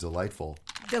as delightful.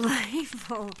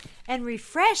 Delightful. And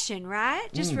refreshing, right?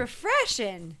 Just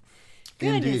refreshing.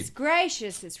 Goodness Indeed.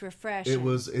 gracious, it's refreshing.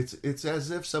 It's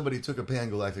as if somebody took a Pan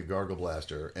Galactic Gargle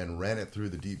Blaster and ran it through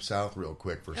the Deep South real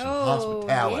quick for some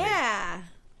hospitality. Yeah.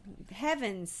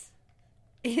 Heavens.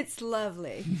 It's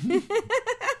lovely.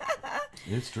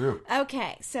 It's true.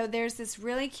 Okay, so there's this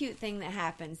really cute thing that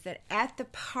happens that at the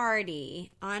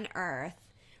party on Earth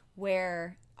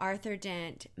where Arthur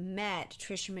Dent met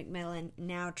Trisha McMillan,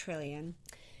 now Trillian,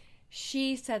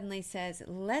 she suddenly says,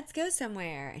 let's go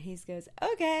somewhere. And he goes,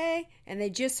 okay. And they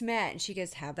just met. And she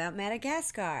goes, how about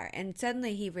Madagascar? And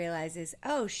suddenly he realizes,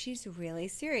 oh, she's really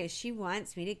serious. She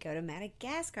wants me to go to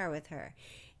Madagascar with her.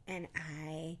 And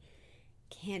I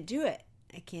can't do it.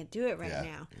 I can't do it right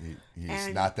now.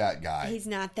 He's not that guy. He's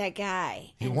not that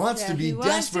guy. He wants to be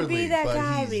desperately,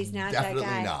 but he's not definitely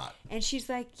that guy. not. And she's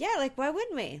like, yeah, like, why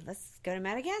wouldn't we? Let's go to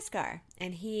Madagascar.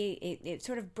 And it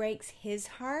sort of breaks his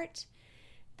heart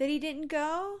that he didn't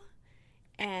go.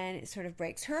 And it sort of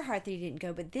breaks her heart that he didn't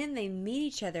go. But then they meet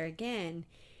each other again,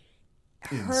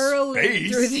 hurling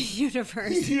space? through the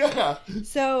universe. Yeah.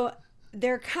 So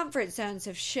their comfort zones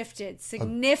have shifted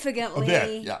significantly. A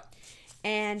bit, yeah.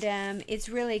 And it's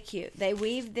really cute. He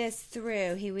weaves this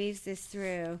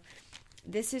through.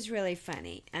 This is really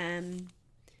funny.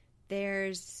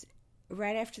 There's,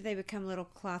 right after they become little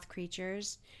cloth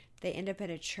creatures, they end up at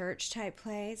a church type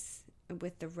place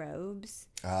with the robes.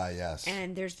 Ah, yes.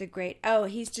 And there's the great,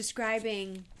 he's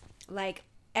describing, like,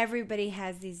 everybody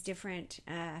has these different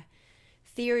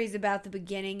theories about the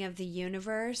beginning of the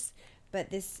universe. But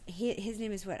his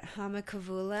name is what?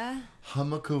 Hamakavula?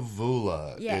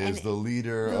 Hamakavula is the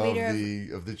leader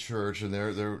of the church, and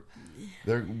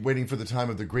they're waiting for the time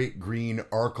of the Great Green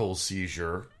Arkle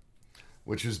seizure,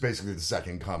 which is basically the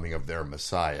second coming of their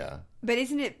Messiah. But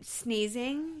isn't it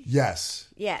sneezing? Yes.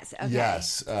 Yes. Okay.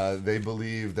 Yes. They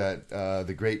believe that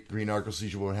the Great Green Arkle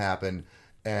seizure will happen,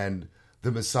 and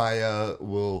the Messiah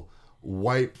will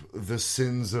wipe the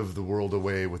sins of the world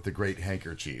away with the great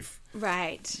handkerchief.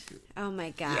 Right. Oh my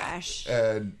gosh.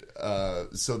 Yeah. And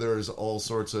so there's all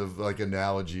sorts of like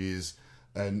analogies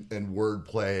and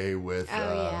wordplay with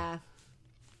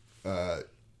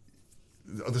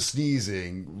the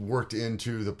sneezing worked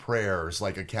into the prayers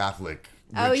like a Catholic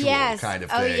ritual kind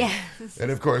of thing. Oh yes. And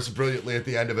of course, brilliantly at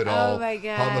the end of it all, my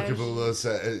gosh.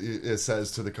 Hamakavula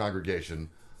says to the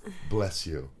congregation, bless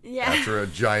you, Yeah. after a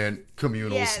giant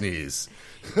communal sneeze.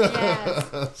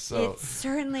 Yes. So it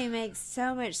certainly makes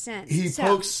so much sense. he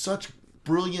pokes such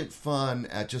brilliant fun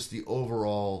at just the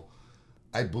overall,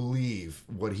 I believe,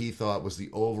 what he thought was the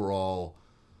overall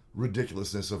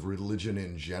ridiculousness of religion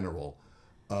in general,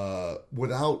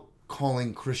 without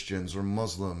calling Christians or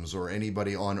Muslims or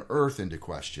anybody on earth into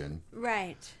question.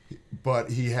 Right.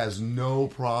 But he has no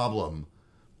problem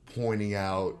pointing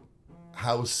out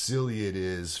how silly it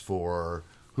is for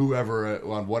whoever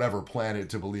on whatever planet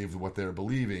to believe what they're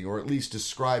believing, or at least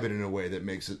describe it in a way that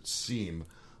makes it seem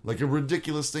like a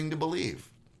ridiculous thing to believe.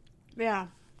 Yeah.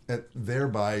 And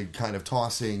thereby kind of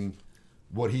tossing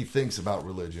what he thinks about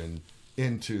religion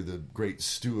into the great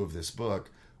stew of this book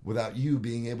without you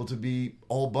being able to be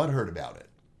all butthurt about it.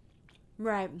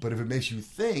 Right. But if it makes you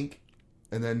think,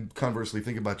 and then conversely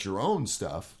think about your own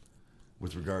stuff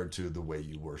with regard to the way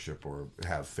you worship or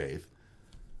have faith,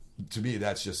 to me,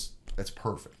 that's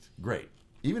perfect. Great.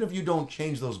 Even if you don't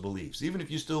change those beliefs, even if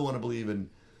you still want to believe in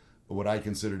what I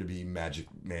consider to be magic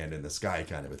man in the sky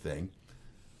kind of a thing,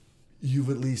 you've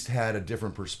at least had a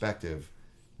different perspective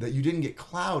that you didn't get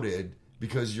clouded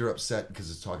because you're upset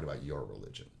because it's talking about your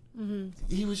religion.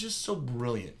 Mm-hmm. He was just so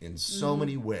brilliant in so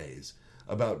many ways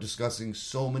about discussing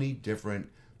so many different,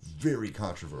 very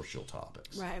controversial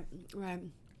topics. Right. Right.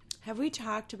 Have we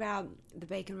talked about the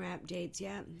bacon wrap dates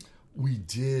yet? We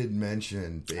did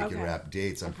mention bacon wrap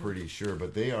dates, I'm pretty sure,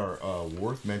 but they are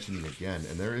worth mentioning again,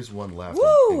 and there is one left.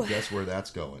 Woo! And guess where that's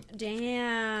going?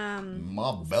 Damn.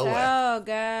 My belly. So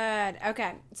good.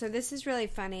 Okay, so this is really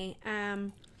funny.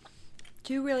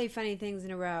 Two really funny things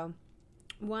in a row.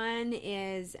 One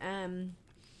is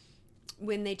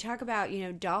when they talk about,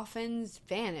 dolphins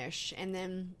vanish, and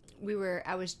then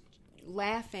I was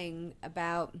laughing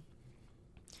about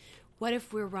what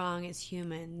if we're wrong as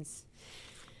humans?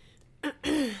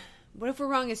 What if we're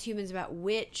wrong as humans about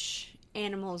which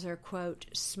animals are, quote,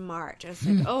 smart? It's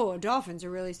like, oh, dolphins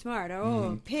are really smart.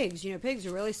 Oh, pigs, pigs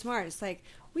are really smart. It's like,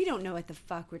 we don't know what the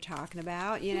fuck we're talking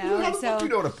about, How the fuck do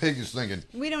you know what a pig is thinking?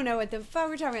 We don't know what the fuck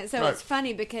we're talking about. So Right. It's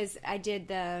funny because I did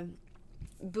the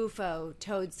Bufo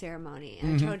toad ceremony.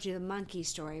 And I told you the monkey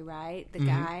story, right? The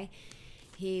guy,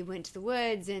 he went to the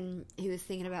woods and he was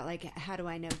thinking about, like, how do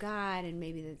I know God? And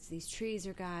maybe it's these trees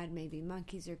are God, maybe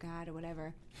monkeys are God or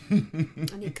whatever.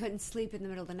 And he couldn't sleep in the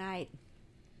middle of the night.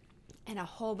 And a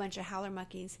whole bunch of howler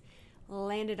monkeys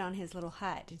landed on his little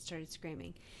hut and started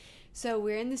screaming. So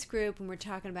we're in this group and we're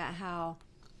talking about how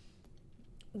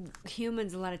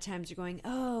humans a lot of times are going,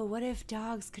 oh, what if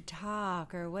dogs could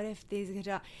talk? Or what if these could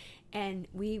talk? And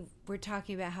we were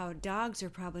talking about how dogs are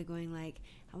probably going like,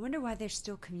 I wonder why they're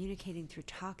still communicating through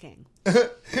talking.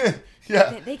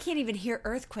 Yeah. They can't even hear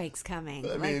earthquakes coming.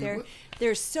 I Like mean,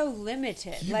 they're so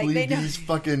limited. Can you Like believe they don't these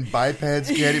fucking bipeds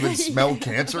can't even smell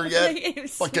cancer yet? They can't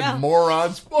Fucking smell.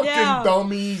 morons. Fucking Yeah.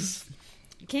 dummies.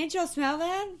 Can't y'all smell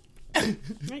that?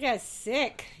 I got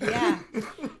sick. Yeah.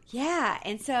 Yeah.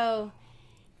 And so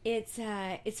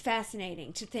it's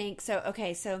fascinating to think.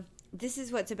 So this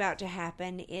is what's about to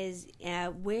happen is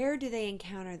where do they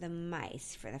encounter the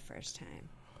mice for the first time?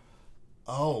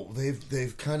 Oh,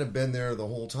 they've kind of been there the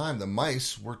whole time. The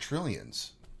mice were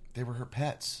trillions. They were her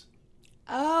pets.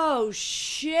 Oh,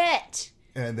 shit.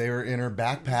 And they were in her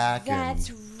backpack. That's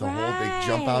and they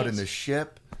jump out in the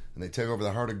ship and they take over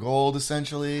the Heart of Gold,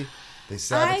 essentially. They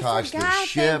sabotage I forgot the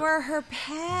ship. they were her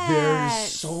pets.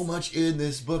 There's so much in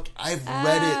this book. I've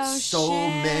read it so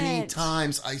many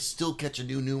times. I still catch a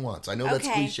new nuance. I know that's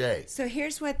cliche. So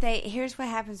here's what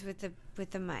happens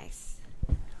with the mice.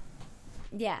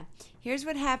 Yeah. Here's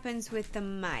what happens with the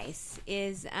mice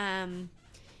is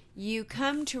you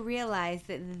come to realize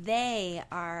that they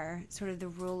are sort of the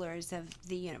rulers of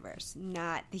the universe,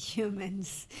 not the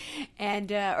humans,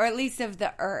 and or at least of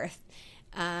the earth.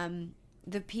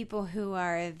 The people who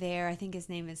are there, I think his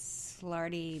name is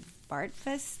Slarty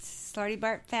Bartfast,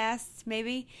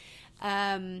 maybe.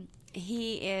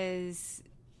 He is,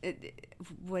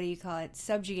 what do you call it?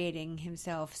 Subjugating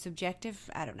himself. Subjective?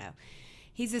 I don't know.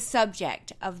 He's a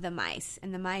subject of the mice,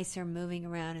 and the mice are moving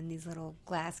around in these little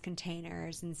glass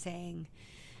containers and saying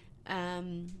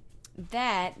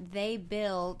that they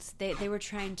were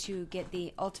trying to get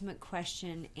the ultimate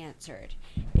question answered,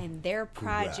 and their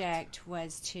project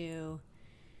was to.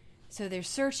 So they're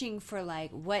searching for,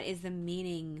 like, what is the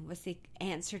meaning? What's the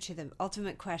answer to the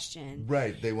ultimate question?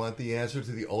 Right. They want the answer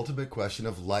to the ultimate question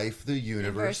of life, the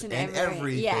universe, and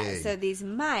everything. Yeah. So these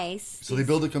mice. So they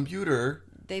build a computer.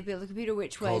 They built a computer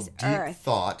which was Deep Earth.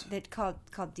 Thought. That called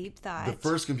Deep Thought. The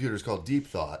first computer is called Deep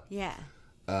Thought. Yeah.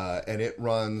 And it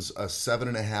runs a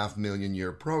 7.5 million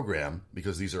year program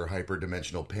because these are hyper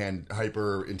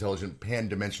intelligent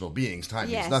pan-dimensional beings.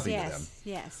 Time means nothing to them.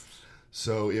 Yes.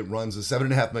 So it runs a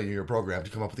 7.5 million year program to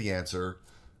come up with the answer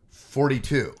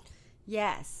 42.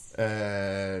 Yes.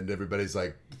 And everybody's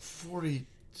like,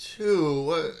 42?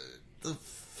 What the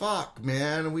fuck,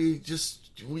 man? We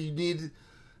need...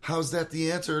 How's that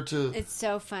the answer to... It's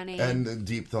so funny. And the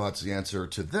Deep Thought's answer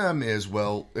to them is,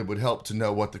 well, it would help to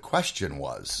know what the question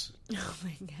was. Oh,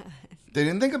 my God. They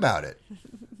didn't think about it.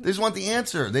 They just want the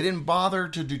answer. They didn't bother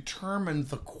to determine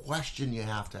the question you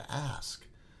have to ask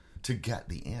to get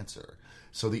the answer.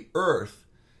 So the Earth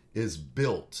is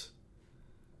built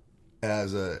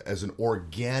as an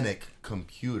organic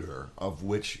computer of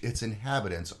which its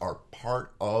inhabitants are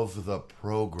part of the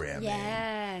programming.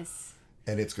 Yes.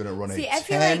 And it's going to run See, a I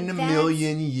feel 10 like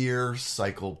million year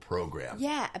cycle program.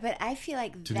 Yeah, but I feel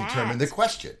like to determine the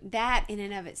question. That in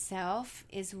and of itself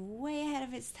is way ahead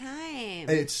of its time.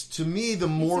 It's, to me, the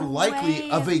more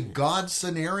likely of a God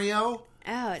scenario.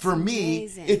 Oh, it's For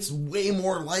amazing. me, it's way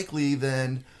more likely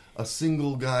than a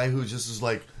single guy who just is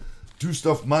like, do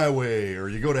stuff my way or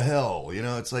you go to hell. You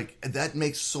know, it's like, that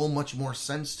makes so much more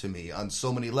sense to me on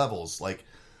so many levels. Like,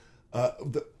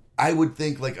 I would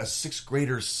think like a 6th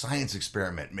grader's science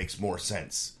experiment makes more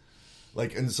sense.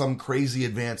 Like in some crazy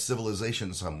advanced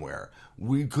civilization somewhere.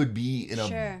 We could be in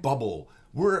a bubble.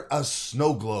 We're a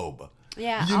snow globe.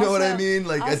 Yeah. You know what I mean?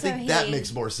 Like, I also think that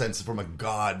makes more sense from a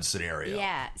God scenario.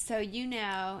 Yeah. So, in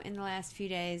the last few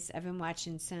days, I've been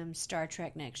watching some Star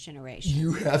Trek Next Generation.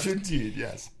 You have indeed,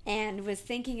 yes. And was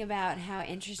thinking about how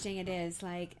interesting it is,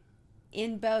 like,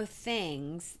 in both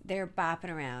things, they're bopping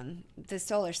around the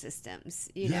solar systems,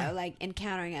 you know, like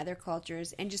encountering other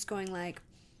cultures and just going like,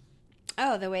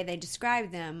 the way they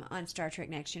describe them on Star Trek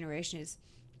Next Generation is,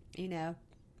 you know,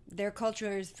 their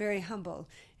culture is very humble,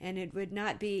 and it would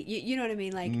not be, you know what I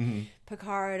mean? Like,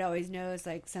 Picard always knows,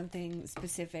 like, something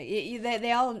specific.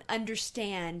 They all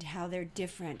understand how they're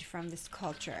different from this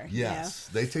culture. Yes.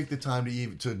 You know? They take the time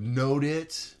to note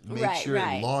it, make sure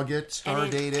and log it,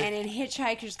 stardate it. And in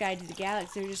Hitchhiker's Guide to the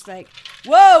Galaxy, they're just like,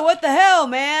 whoa, what the hell,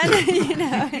 man? You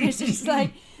know, and it's just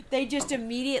like, they just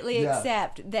immediately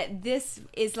accept that this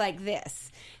is like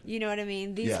this. You know what I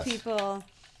mean? These people...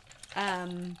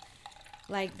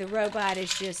 like the robot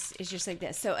is just like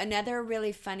this. So another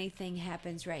really funny thing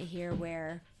happens right here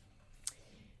where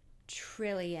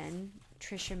Trisha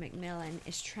McMillan,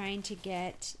 is trying to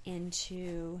get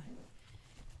into...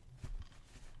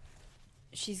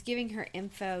 She's giving her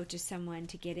info to someone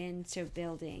to get into a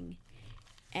building.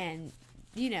 And,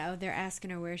 you know, they're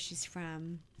asking her where she's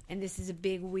from. And this is a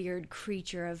big, weird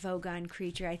creature, a Vogon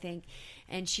creature, I think.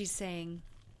 And she's saying,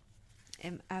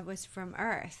 I was from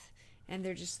Earth. And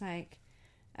they're just like...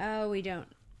 Oh, we don't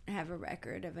have a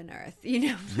record of an Earth, you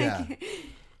know? Like,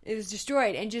 it was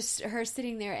destroyed. And just her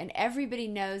sitting there, and everybody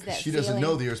knows that she doesn't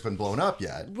know the Earth's been blown up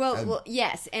yet. Well,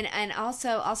 yes. And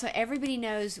also everybody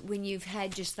knows when you've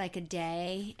had just like a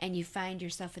day and you find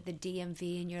yourself at the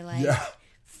DMV and you're like,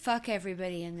 fuck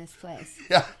everybody in this place.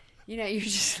 Yeah. You know, you're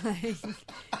just like,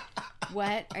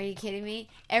 what? Are you kidding me?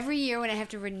 Every year when I have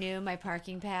to renew my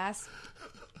parking pass...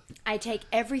 I take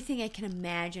everything I can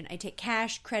imagine. I take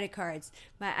cash, credit cards,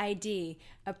 my ID,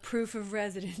 a proof of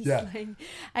residence. Yeah. Like,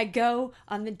 I go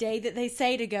on the day that they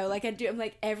say to go. Like I do. I'm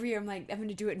like every year. I'm like I'm going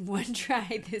to do it in one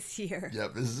try this year.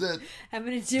 Yep, this is it. I'm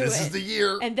going to do it. This is the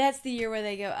year. And that's the year where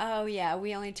they go, oh yeah,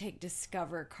 we only take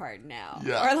Discover card now.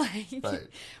 Yeah. Or like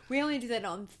we only do that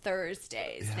on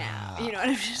Thursdays now. You know,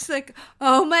 and I'm just like,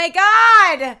 oh my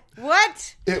God,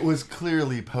 what? It was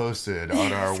clearly posted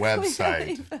on our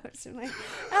website. I'm like,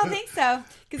 I don't think so.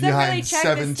 Because I really checked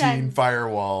 17 this time.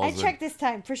 firewalls. I checked this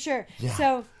time for sure. Yeah.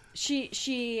 So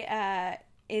she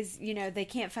is, you know, they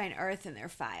can't find Earth in their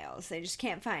files. They just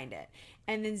can't find it.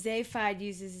 And then Zaphod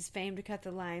uses his fame to cut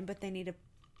the line, but they need a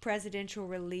presidential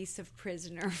release of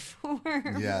prisoner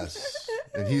form. Yes.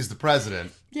 And he's the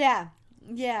president. Yeah.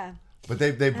 But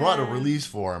they brought a release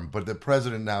for him, but the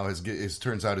president now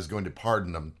turns out is going to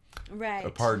pardon him. Right. A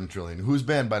pardon Trillian, who's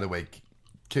been, by the way,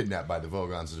 kidnapped by the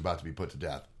Vogons, is about to be put to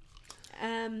death.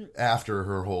 After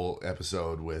her whole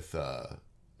episode with the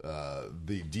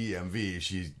DMV,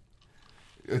 she's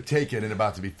taken and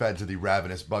about to be fed to the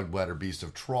ravenous bug-bladder beast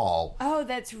of Trawl. Oh,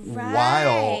 that's right.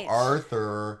 While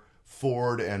Arthur,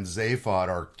 Ford, and Zaphod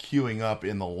are queuing up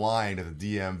in the line at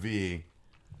the DMV.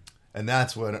 And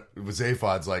that's when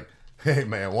Zaphod's like, hey,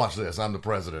 man, watch this. I'm the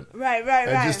president. Right.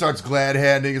 And just starts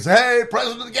glad-handing. It's, hey,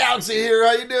 President of the Galaxy here.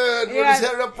 How you doing? We're just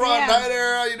headed up front. Hi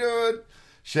there. How you doing?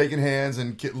 Shaking hands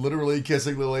and literally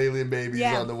kissing little alien babies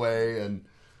on the way. And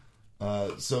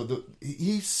so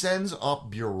he sends up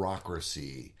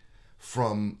bureaucracy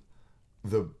from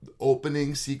the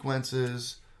opening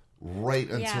sequences right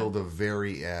until the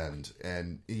very end.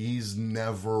 And he's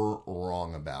never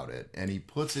wrong about it. And he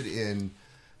puts it in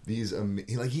these...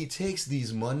 he takes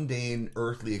these mundane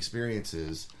earthly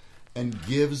experiences and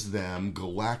gives them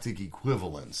galactic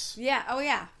equivalents. Yeah. Oh,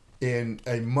 yeah. In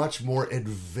a much more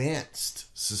advanced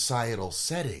societal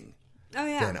setting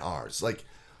than ours. Like,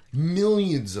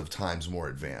 millions of times more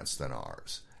advanced than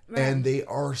ours. Right. And they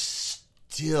are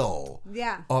still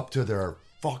up to their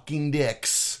fucking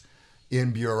dicks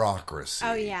in bureaucracy.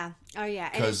 Oh, yeah.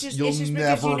 Because you'll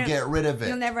never get rid of it.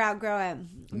 You'll never outgrow it.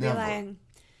 Never. Like,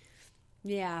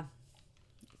 yeah.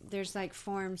 There's, like,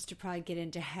 forms to probably get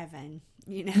into heaven.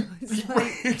 You know, it's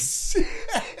like,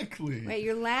 exactly. Wait,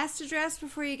 your last address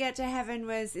before you get to heaven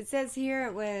was, it says here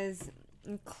it was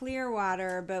in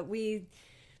Clearwater, but you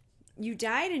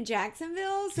died in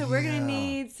Jacksonville, so we're going to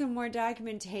need some more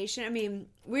documentation. I mean,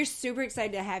 we're super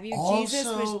excited to have you. Also, Jesus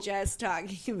was just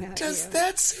talking about does you.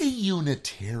 that say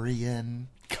Unitarian?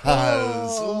 So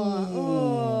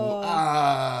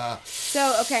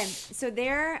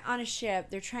they're on a ship.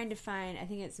 They're trying to find, I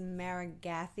think it's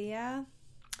Maragathia.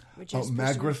 Which is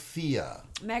Magrathea.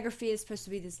 Magrathea is supposed to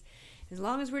be this. As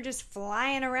long as we're just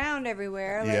flying around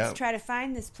everywhere, let's try to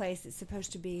find this place. It's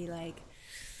supposed to be like.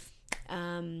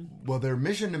 Well, their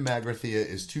mission to Magrathea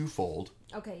is twofold.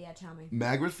 Okay, yeah, tell me.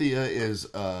 Magrathea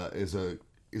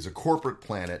is a corporate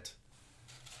planet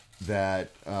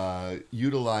that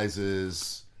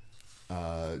utilizes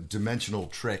dimensional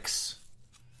tricks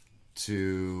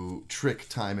to trick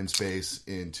time and space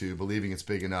into believing it's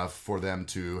big enough for them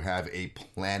to have a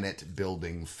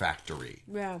planet-building factory.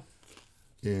 Yeah.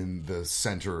 In the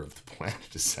center of the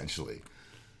planet, essentially.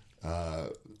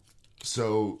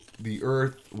 So the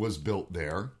Earth was built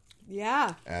there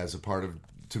Yeah. as a part of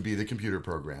to be the computer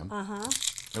program.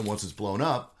 And once it's blown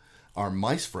up, our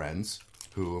mice friends,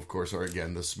 who of course are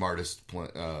again the smartest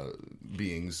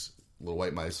beings, little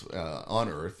white mice on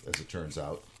Earth, as it turns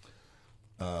out,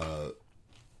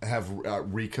 have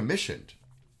recommissioned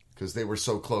because they were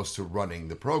so close to running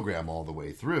the program all the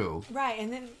way through. Right,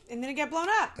 and then it got blown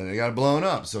up. And they got blown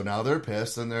up. So now they're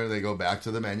pissed, and they go back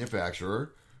to the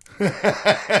manufacturer.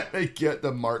 They get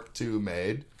the Mark II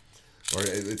made, or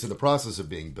it's in the process of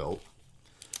being built.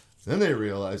 Then they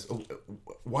realize, oh,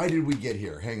 why did we get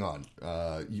here? Hang on.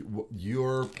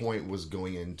 Your point was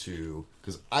going into,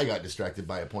 because I got distracted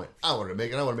by a point I wanted to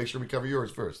make, and I want to make sure we cover yours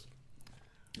first.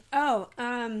 Oh,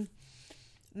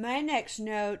 my next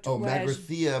note was...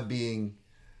 Magrathea being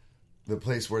the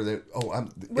place where they...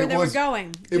 where they were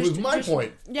going. It was my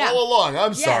point yeah. all along.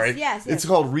 I'm sorry. Yes. It's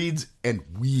called Reeds and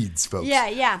Weeds, folks.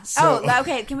 Yeah. So,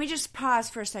 Okay. Can we just pause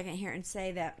for a second here and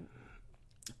say that...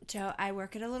 So I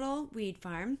work at a little weed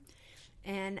farm,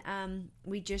 and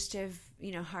we just have,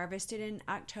 harvested in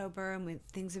October, and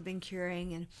things have been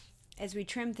curing, and as we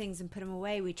trim things and put them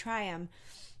away, we try them.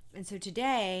 And so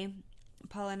today...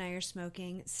 Paul and I are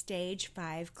smoking Stage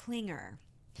 5 Clinger.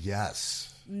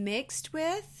 Yes. Mixed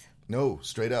with? No,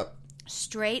 straight up.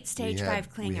 Straight Stage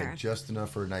 5 Clinger. We had just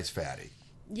enough for a nice fatty.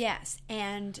 Yes,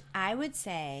 and I would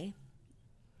say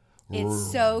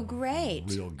it's so great.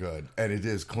 Real good. And it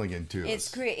is clinging too. It's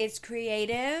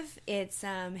creative. It's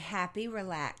happy,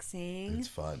 relaxing. It's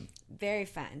fun. Very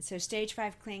fun. So Stage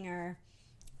 5 Clinger...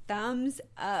 Thumbs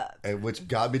up. And which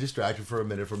got me distracted for a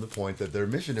minute from the point that their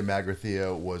mission to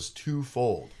Magrathea was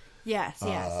twofold. Yes.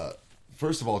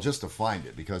 First of all, just to find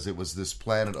it, because it was this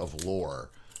planet of lore.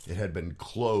 It had been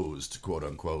closed, quote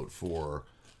unquote, for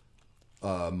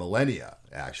millennia,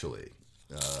 actually,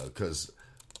 because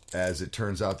as it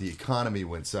turns out, the economy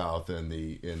went south in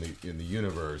the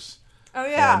universe. Oh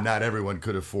yeah. And not everyone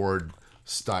could afford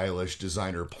stylish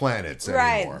designer planets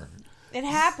anymore. It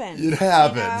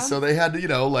happened. So they had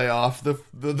to, lay off the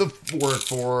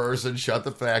workforce and shut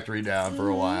the factory down for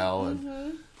a while.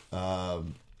 And oh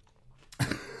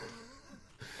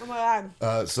my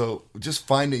God. so just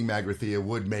finding Magrathea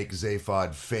would make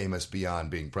Zaphod famous beyond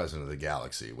being president of the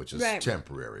galaxy, which is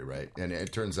temporary, right? And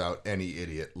it turns out any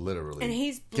idiot literally and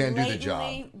he's can do the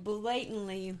job.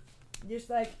 Blatantly, just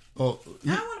like, I Oh, want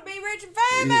to be rich and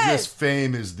famous. Just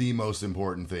fame is the most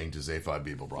important thing to Zaphod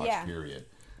Beeblebrox, period.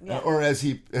 Yeah. Or as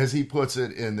he puts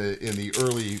it in the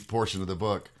early portion of the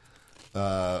book,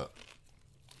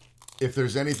 if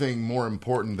there's anything more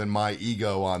important than my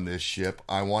ego on this ship,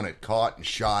 I want it caught and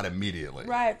shot immediately.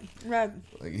 Right.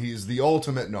 Like, he's the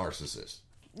ultimate narcissist.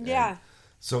 Yeah. And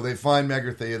so they find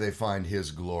Magrathea, they find his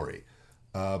glory.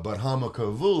 But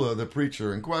Hamakavula, the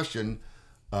preacher in question,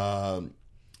 has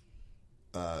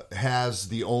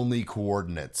the only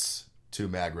coordinates to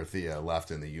Magrathea left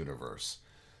in the universe.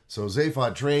 So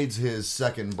Zaphod trades his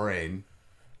second brain,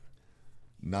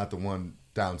 not the one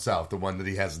down south, the one that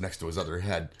he has next to his other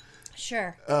head.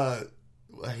 Sure. I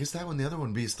guess the other one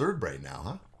would be his third brain now,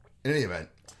 huh? In any event.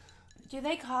 Do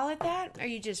they call it that? Or are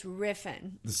you just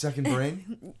riffing? The second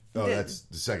brain? That's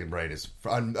the second brain is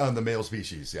on the male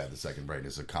species. Yeah, the second brain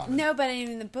is a common. No, but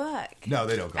in the book. No,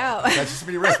 they don't call it. That's just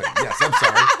me riffing. Yes, I'm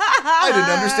sorry. I didn't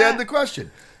understand the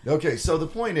question. Okay, so the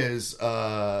point is,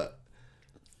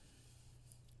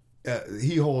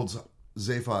 he holds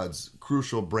Zaphod's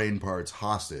crucial brain parts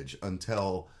hostage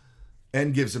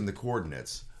and gives him the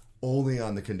coordinates, only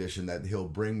on the condition that he'll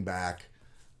bring back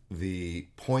the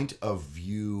point of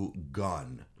view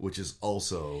gun, which is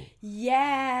also...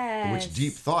 Yes. Which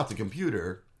Deep Thought, the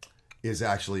computer, is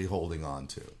actually holding on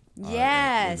to.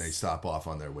 Yes. When they stop off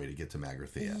on their way to get to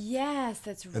Magrathea. Yes,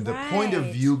 that's right. And the point of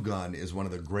view gun is one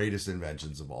of the greatest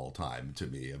inventions of all time, to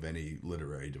me, of any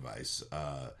literary device.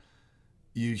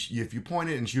 If you point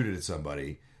it and shoot it at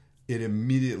somebody, it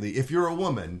immediately... If you're a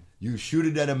woman, you shoot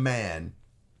it at a man,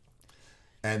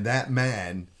 and that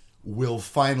man will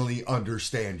finally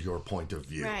understand your point of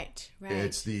view. Right.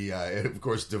 It's of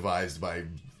course, devised by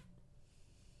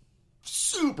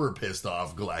super pissed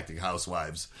off galactic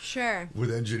housewives. Sure.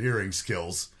 With engineering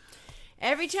skills.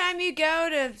 Every time you go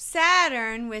to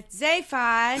Saturn with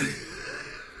Zaphod,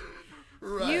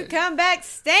 you come back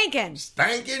stinking.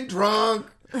 Stinking drunk.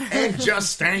 And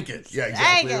just stank it. Yeah,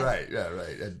 exactly right. Yeah,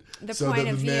 right. And the so point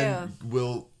that of the view men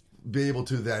will be able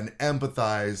to then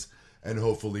empathize and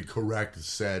hopefully correct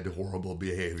said horrible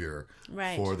behavior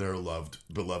for their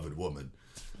beloved woman.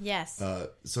 Yes.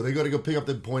 So they go pick up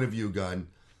the point of view gun,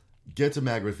 get to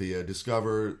Magrathea,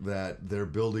 discover that they're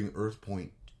building Earth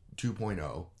Point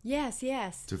 2.0.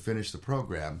 Yes. To finish the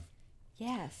program.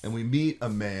 Yes. And we meet a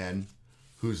man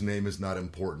whose name is not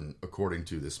important, according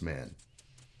to this man.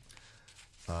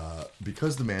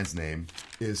 Because the man's name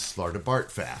is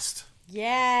Slartibartfast.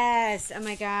 Yes. Oh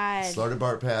my God.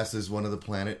 Slartibartfast is one of the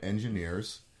planet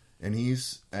engineers, and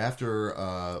he's after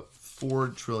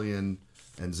Ford, Trillian,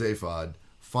 and Zaphod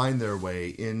find their way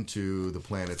into the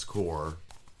planet's core.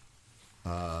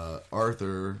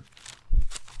 Arthur,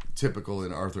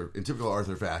 typical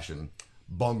Arthur fashion,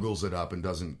 bungles it up and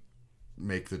doesn't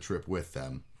make the trip with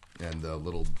them, and the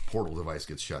little portal device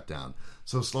gets shut down.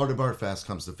 So Slartibartfast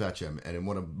comes to fetch him, and in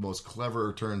one of the most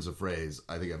clever turns of phrase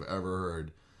I think I've ever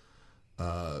heard,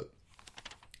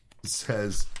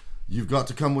 says, "You've got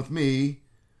to come with me,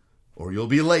 or you'll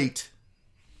be late."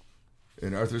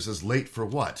 And Arthur says, "Late for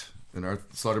what?" And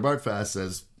Slartibartfast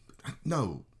says,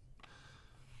 "No,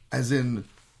 as in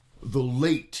the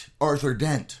late Arthur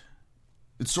Dent.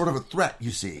 It's sort of a threat,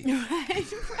 you see." Right.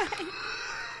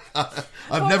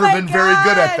 I've never been very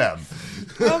good at them.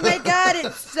 Oh my God,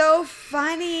 it's so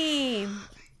funny.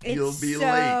 You'll be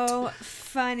so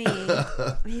funny.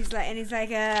 He's like,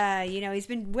 he's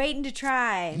been waiting to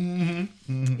try.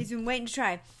 Mm-hmm. He's been waiting to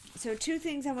try. So 2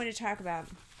 things I want to talk about.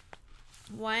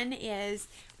 One is,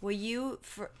 will you,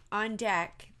 on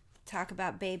deck, talk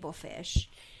about Babelfish?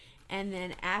 And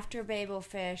then after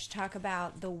Babelfish, talk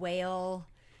about the whale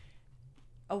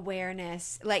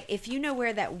awareness. Like, if you know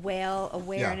where that whale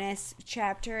awareness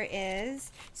chapter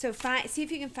is, so see if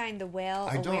you can find the whale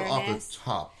I awareness. don't off the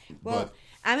top. Well, but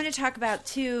I'm going to talk about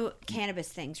 2 cannabis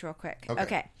things real quick.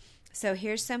 Okay. So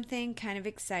here's something kind of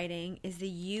exciting: is the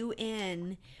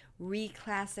UN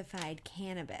reclassified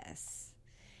cannabis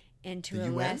into the a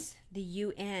UN? less the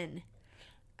UN.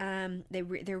 They're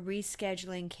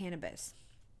rescheduling cannabis.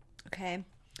 Okay.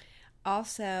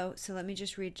 Also, so let me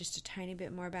just read just a tiny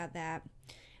bit more about that.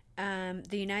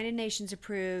 The United Nations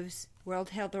approves World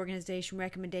Health Organization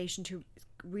recommendation to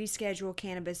reschedule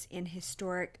cannabis in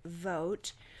historic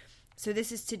vote. So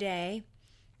this is today.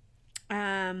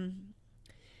 The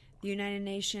United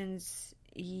Nations,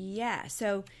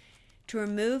 so to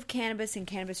remove cannabis and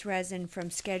cannabis resin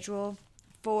from Schedule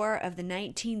 4 of the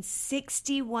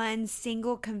 1961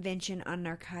 Single Convention on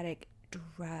Narcotic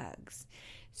Drugs.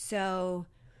 So,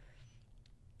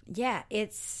 yeah,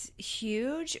 it's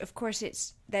huge. Of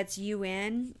course, that's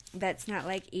UN. That's not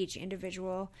like each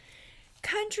individual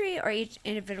country or each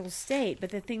individual state.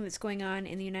 But the thing that's going on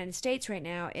in the United States right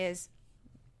now is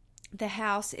the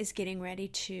House is getting ready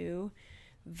to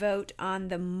vote on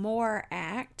the MORE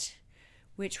Act,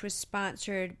 which was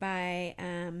sponsored by,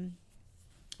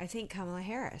 I think, Kamala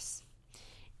Harris.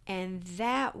 And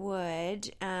that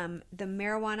would, the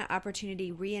Marijuana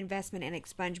Opportunity Reinvestment and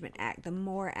Expungement Act, the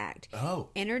MORE Act,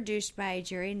 introduced by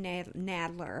Jerry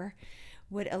Nadler,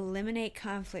 would eliminate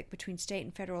conflict between state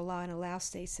and federal law and allow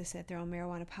states to set their own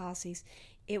marijuana policies.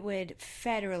 It would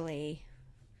federally,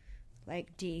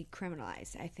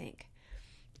 decriminalize, I think.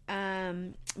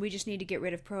 We just need to get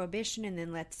rid of prohibition and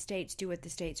then let the states do what the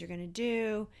states are going to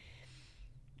do.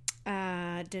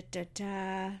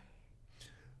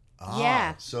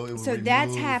 Yeah. So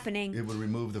that's happening. It would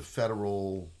remove the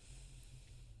federal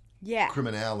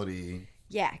criminality.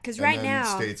 Yeah, because right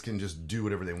now states can just do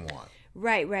whatever they want.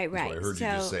 Right. That's what I heard you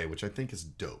just say, which I think is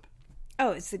dope.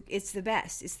 Oh, it's the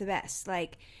best. It's the best.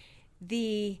 Like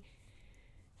the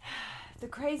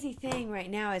crazy thing right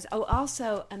now is,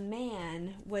 also a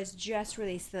man was just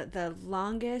released, the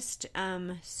longest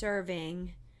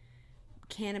serving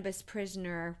cannabis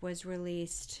prisoner was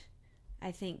released,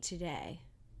 I think, today.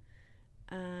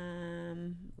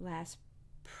 Last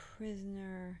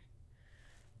Prisoner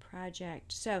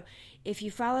Project. So if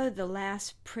you follow the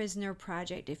Last Prisoner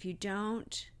Project, if you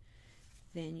don't,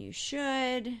 then you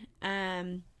should.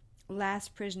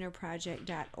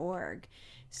 lastprisonerproject.org.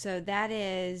 So that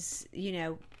is,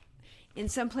 in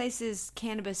some places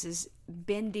cannabis has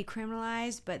been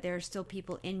decriminalized, but there are still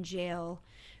people in jail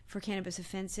for cannabis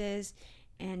offenses.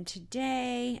 And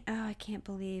today, I can't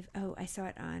believe, I saw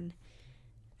it on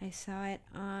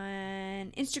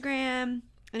Instagram.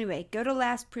 Anyway, go to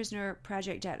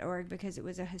lastprisonerproject.org because it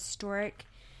was a historic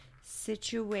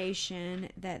situation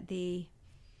that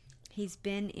he's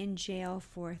been in jail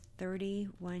for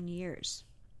 31 years.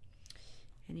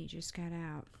 And he just got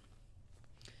out.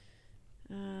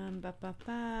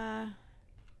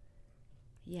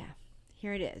 Yeah,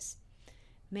 here it is.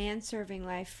 Man serving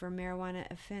life for marijuana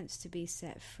offense to be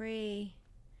set free.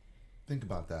 Think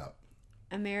about that.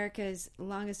 America's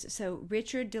longest. So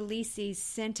Richard DeLisi's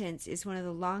sentence is one of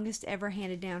the longest ever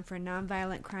handed down for a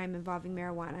nonviolent crime involving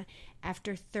marijuana.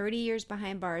 After 30 years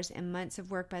behind bars and months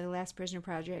of work by the Last Prisoner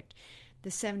Project, the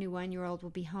 71-year-old will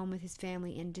be home with his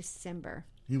family in December.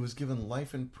 He was given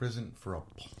life in prison for a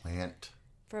plant.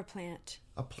 For a plant.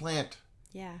 A plant.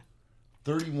 Yeah.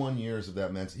 31 years of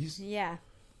that meant Yeah.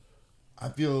 I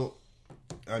feel,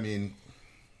 I mean,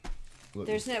 look,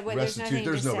 There's no restitution.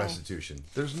 There's no say. restitution.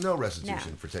 There's no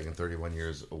restitution for taking 31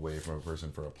 years away from a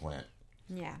person for a plant.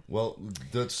 Yeah. Well,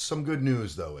 that's some good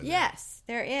news, though. Yes,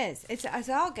 there is. It's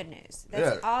all good news.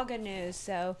 That's all good news.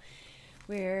 So,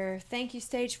 thank you,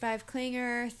 Stage 5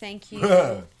 Clinger. Thank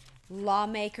you,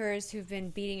 lawmakers who've been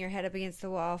beating your head up against the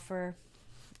wall for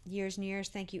years and years.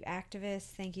 Thank you,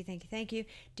 activists. Thank you, thank you, thank you.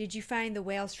 Did you find the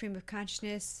whale stream of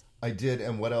consciousness? I did,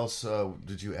 and what else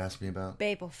did you ask me about?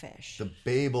 Babelfish. The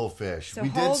Babelfish. So we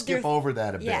did skip over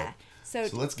that a bit. Yeah. So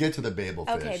let's get to the Babelfish.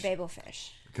 Okay, Babelfish.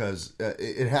 Because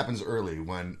it happens early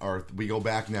when we go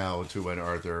back now to when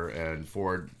Arthur and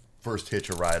Ford first hitch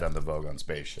a ride on the Vogon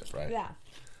spaceship, right?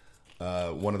 Yeah.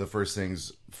 One of the first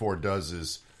things Ford does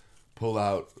is pull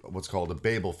out what's called a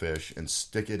Babelfish and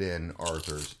stick it in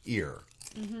Arthur's ear.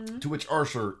 Mm-hmm. To which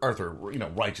Arthur,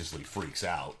 righteously freaks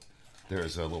out.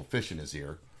 There's a little fish in his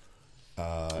ear.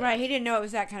 Right, he didn't know it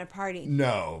was that kind of party.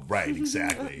 No, right,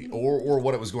 exactly. or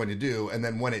what it was going to do. And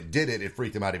then when it did it, it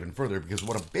freaked him out even further because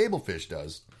what a Babelfish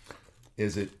does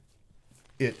is it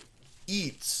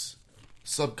eats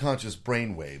subconscious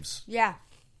brain waves Yeah.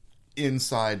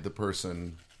 inside the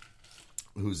person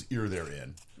whose ear they're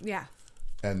in. Yeah.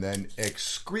 And then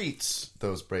excretes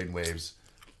those brain waves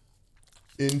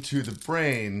into the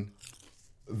brain,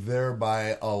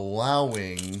 thereby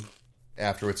allowing,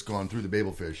 after it's gone through the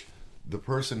Babelfish, the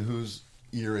person whose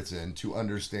ear it's in to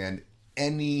understand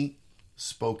any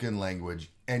spoken language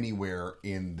anywhere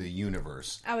in the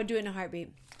universe. I would do it in a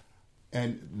heartbeat.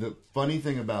 And the funny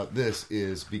thing about this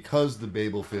is because the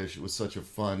Babelfish was such a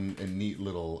fun and neat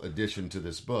little addition to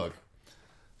this book,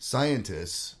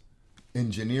 scientists,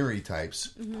 engineering types,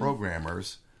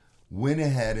 programmers went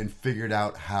ahead and figured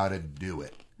out how to do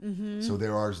it. Mm-hmm. So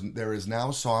there is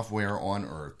now software on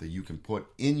Earth that you can put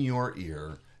in your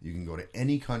ear. You can go to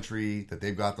any country that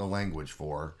they've got the language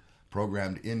for,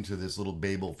 programmed into this little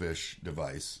Babelfish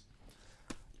device,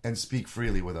 and speak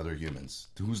freely with other humans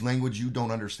whose language you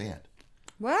don't understand.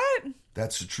 What?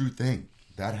 That's a true thing.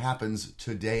 That happens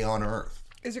today on Earth.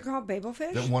 Is it called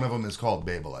Babelfish? That one of them is called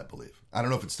Babel, I believe. I don't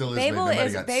know if it still is. Babel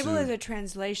Maybe Babel is a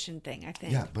translation thing, I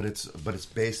think. Yeah, but it's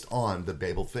based on the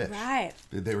Babelfish. Right.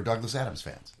 They were Douglas Adams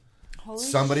fans. Holy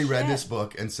Somebody read shit. this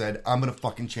book and said, "I'm going to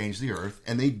fucking change the Earth,"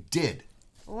 and they did.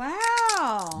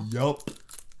 Wow. Yup.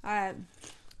 All right.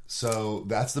 So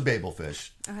that's the Babelfish.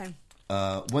 Okay.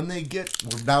 When they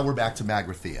get now, we're back to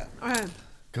Magrathea. Okay.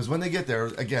 Because when they get there,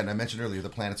 again, I mentioned earlier, the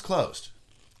planet's closed.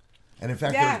 And in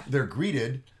fact, they're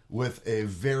greeted with a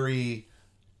very,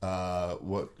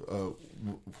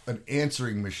 an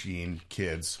answering machine,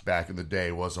 kids, back in the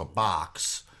day, was a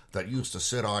box that used to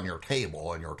sit on your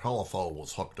table and your telephone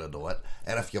was hooked into it.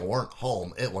 And if you weren't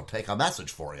home, it would take a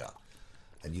message for you.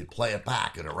 And you'd play it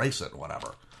back and erase it and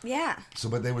whatever. Yeah. So,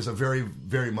 but there was a very,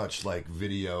 very much like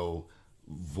video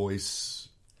voice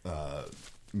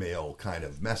mail kind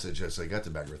of message as they got to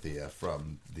Magrathea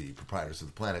from the proprietors of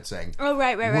the planet saying, Oh,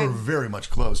 right. we're very much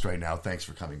closed right now. Thanks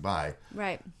for coming by.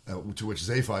 Right. To which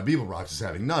Zaphod Beeblebrox is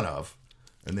having none of.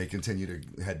 And they continue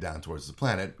to head down towards the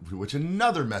planet, to which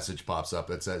another message pops up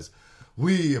that says,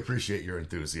 "We appreciate your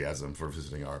enthusiasm for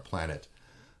visiting our planet.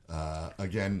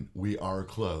 Again, we are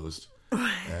closed.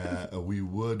 We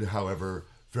would, however,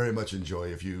 very much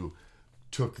enjoy if you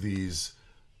took these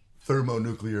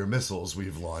thermonuclear missiles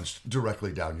we've launched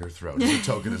directly down your throat as a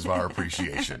token of our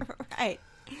appreciation." Right.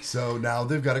 So now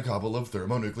they've got a couple of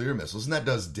thermonuclear missiles, and that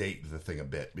does date the thing a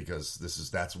bit because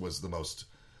that was the most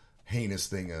heinous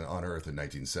thing on Earth in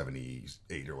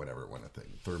 1978 or whatever, when a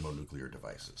thing, thermonuclear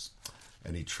devices.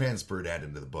 And he transferred that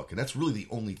into the book, and that's really the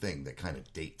only thing that kind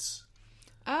of dates.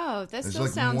 Oh, that There's still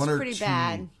like sounds one or pretty two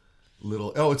bad.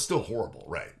 it's still horrible,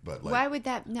 right? But like, Why would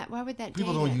that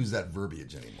people date don't it? use that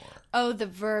verbiage anymore. Oh, the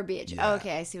verbiage. Yeah. Oh,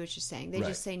 okay, I see what you're saying. They Right.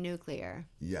 just say nuclear.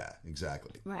 Yeah,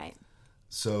 exactly. Right.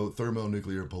 So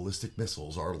thermonuclear ballistic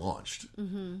missiles are launched.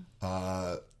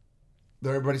 Mm-hmm.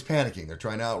 Everybody's panicking. They're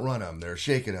trying to outrun them. They're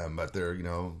shaking them, but the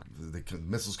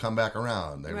missiles come back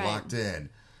around. They're Right. locked in.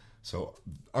 So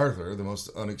Arthur, the most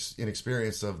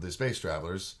inexperienced of the space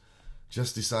travelers,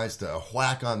 just decides to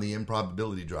whack on the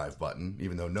improbability drive button,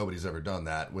 even though nobody's ever done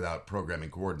that without programming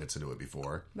coordinates into it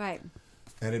before. Right.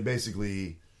 And it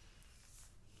basically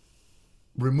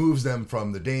removes them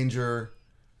from the danger,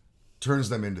 turns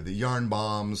them into the yarn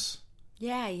bombs,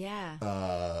 Yeah,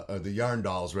 yeah. or the yarn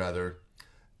dolls rather,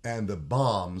 and the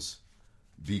bombs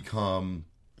become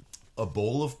a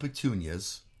bowl of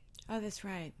petunias Oh, that's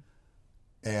right.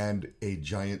 and a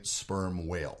giant sperm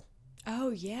whale. Oh,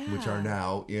 yeah. which are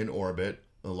now in orbit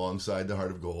alongside the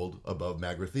Heart of Gold above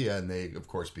Magrathea, and they, of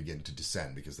course, begin to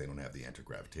descend because they don't have the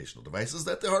anti-gravitational devices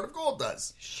that the Heart of Gold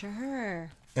does.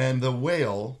 Sure. And the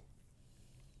whale,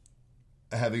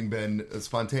 having been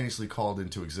spontaneously called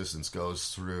into existence, goes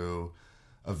through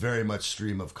a very much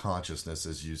stream of consciousness,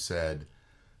 as you said,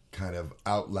 kind of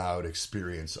out loud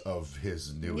experience of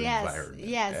his new environment.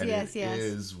 Yes, and yes. It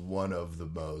is one of the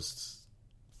most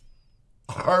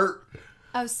heart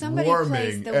Somebody warming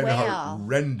plays the and whale.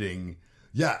 heart-rending.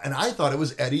 Yeah, and I thought it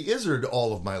was Eddie Izzard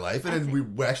all of my life, and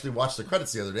then we actually watched the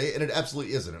credits the other day, and it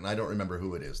absolutely isn't, and I don't remember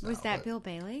who it is now. Was that Bill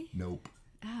Bailey? Nope.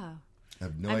 Oh. I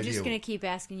have no I'm idea. just going to keep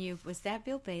asking you, was that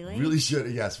Bill Bailey? Really should,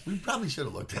 yes. We probably should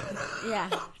have looked at it. Yeah.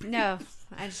 No.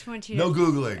 I just want you to... No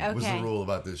Googling was the Okay. rule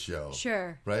about this show.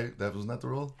 Sure. Right? That was not the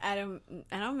rule? I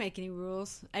don't make any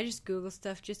rules. I just Googled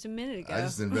stuff just a minute ago. I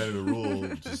just invented a rule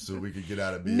just so we could get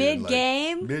out of being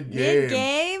Mid-game? like... Mid-game.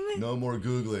 Mid-game? No more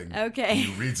Googling. Okay.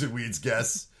 You Reeds and Weeds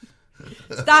guess.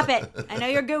 Stop it. I know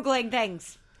you're Googling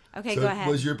things. Okay, So go ahead.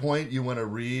 was your point you want to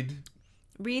read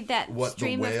Read that what the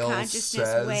stream of whale consciousness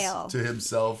says whale. to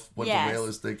himself, what Yes. the whale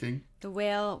is thinking? The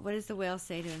whale, what does the whale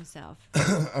say to himself?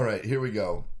 All right, here we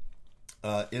go.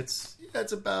 It's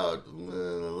about a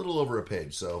little over a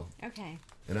page, so, Okay.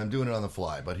 and I'm doing it on the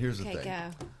fly, but here's the Okay, thing. go.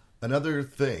 Another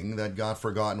thing that got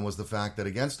forgotten was the fact that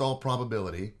against all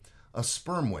probability, a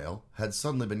sperm whale had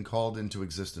suddenly been called into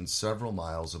existence several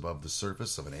miles above the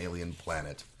surface of an alien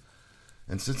planet.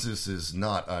 And since this is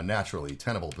not a naturally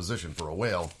tenable position for a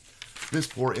whale, this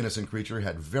poor innocent creature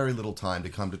had very little time to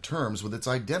come to terms with its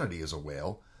identity as a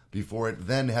whale before it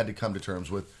then had to come to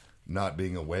terms with not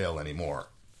being a whale anymore.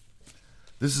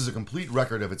 This is a complete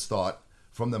record of its thought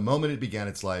from the moment it began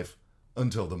its life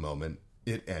until the moment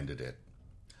it ended it.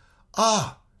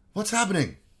 Ah, what's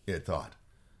happening? It thought.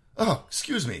 Oh,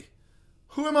 excuse me.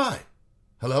 Who am I?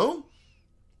 Hello?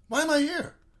 Why am I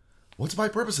here? What's my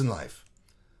purpose in life?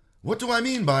 What do I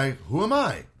mean by who am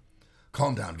I?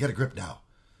 Calm down, get a grip now.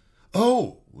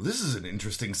 Oh, this is an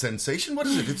interesting sensation. What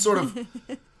is it? It's sort of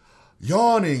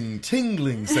yawning,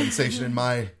 tingling sensation in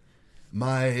my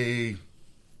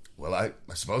well, I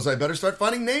suppose I better start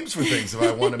finding names for things if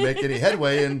I want to make any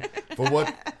headway, and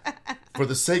for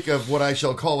the sake of what I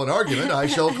shall call an argument, I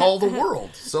shall call the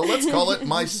world. So let's call it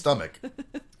my stomach.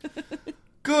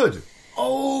 Good.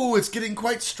 Oh, it's getting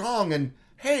quite strong, and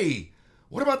hey,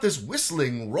 what about this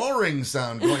whistling, roaring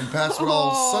sound going past what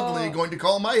I'll suddenly going to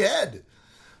call my head?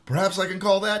 Perhaps I can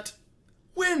call that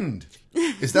wind.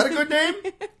 Is that a good name?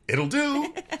 It'll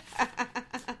do.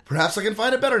 Perhaps I can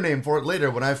find a better name for it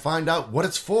later when I find out what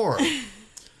it's for.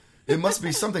 It must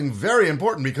be something very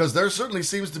important because there certainly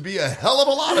seems to be a hell of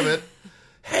a lot of it.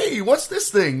 Hey, what's this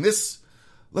thing? Let's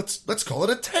call it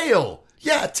a tail.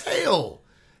 Yeah, a tail.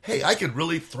 Hey, I could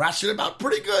really thrash it about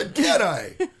pretty good, can't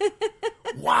I?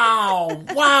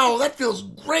 Wow, that feels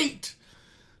great.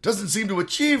 Doesn't seem to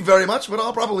achieve very much, but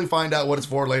I'll probably find out what it's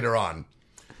for later on.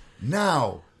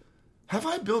 Now, have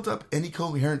I built up any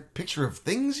coherent picture of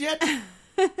things yet?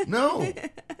 No.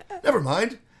 Never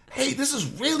mind. Hey, this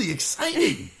is really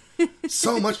exciting.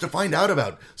 So much to find out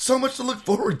about. So much to look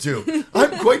forward to.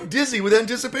 I'm quite dizzy with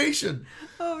anticipation.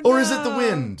 Oh, Or is it the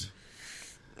wind?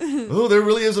 Oh, there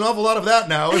really is an awful lot of that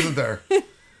now, isn't there?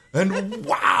 And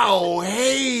wow,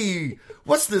 hey,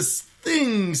 what's this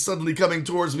thing suddenly coming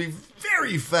towards me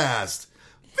very fast?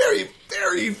 Very,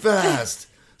 very fast.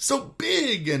 So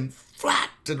big and flat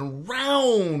and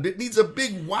round. It needs a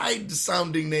big,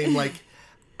 wide-sounding name like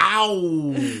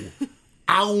ow,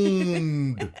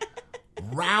 ound,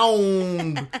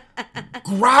 round,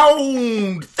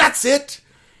 ground. That's it.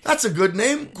 That's a good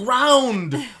name.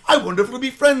 Ground. I wonder if it'll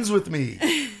be friends with me.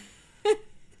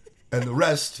 And the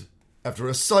rest, after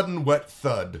a sudden wet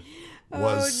thud,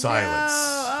 was silence.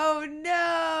 Oh,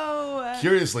 no.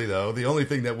 Curiously, though, the only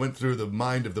thing that went through the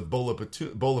mind of the bowl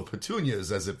of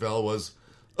petunias as it fell was,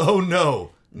 oh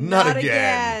no, not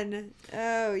again.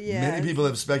 Oh, yeah. Many people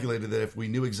have speculated that if we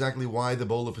knew exactly why the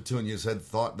bowl of petunias had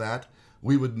thought that,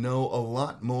 we would know a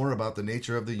lot more about the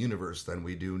nature of the universe than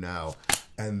we do now.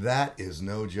 And that is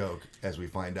no joke, as we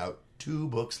find out 2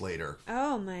 books later.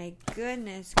 Oh, my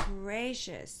goodness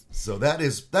gracious. So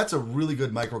that's a really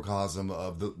good microcosm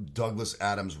of the Douglas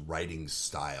Adams writing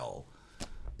style.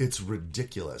 It's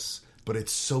ridiculous, but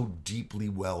it's so deeply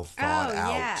well thought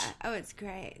out. Yeah. Oh, it's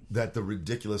great. That the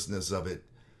ridiculousness of it,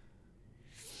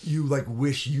 you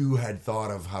wish you had thought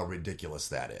of how ridiculous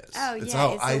that is. Oh, it's yeah.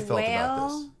 how It's I a felt about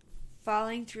this. whale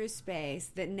falling through space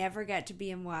that never got to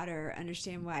be in water,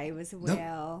 understand why he was a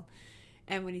whale.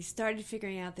 And when he started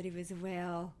figuring out that he was a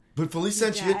whale, But fully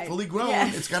sentient, died. fully grown.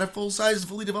 Yeah. It's got a full-size,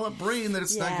 fully developed brain that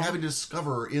it's not Yeah. having to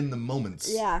discover in the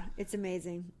moments. Yeah, it's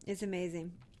amazing. It's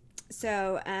amazing.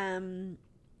 So,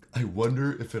 I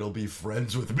wonder if it'll be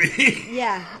friends with me.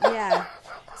 yeah.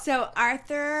 So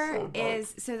Arthur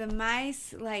so the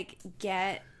mice like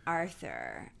get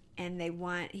Arthur and they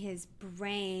want his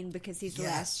brain because he's the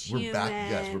last human. We're back.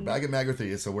 Yes, we're back at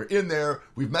Magrathea. So we're in there.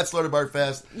 We've met Slaughterbar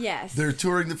Fest. Yes. They're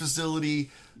touring the facility.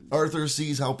 Arthur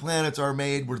sees how planets are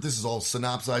made. This is all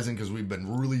synopsizing because we've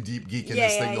been really deep geeking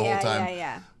this thing the whole time.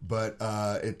 Yeah. But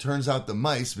it turns out the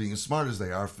mice, being as smart as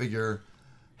they are, figure,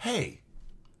 hey,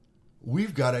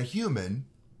 we've got a human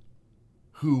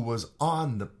who was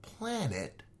on the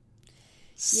planet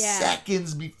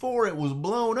seconds before it was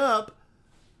blown up.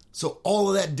 So all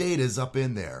of that data is up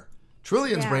in there.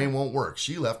 Trillion's brain won't work.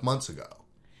 She left months ago.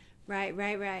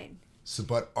 Right. So,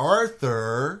 but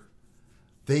Arthur,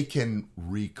 they can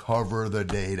recover the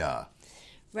data.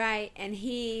 Right, and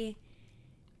he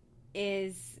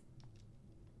is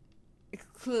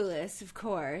clueless, of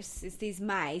course. It's these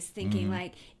mice thinking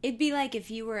like it'd be like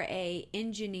if you were a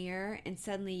engineer and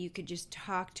suddenly you could just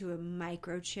talk to a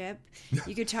microchip.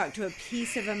 You could talk to a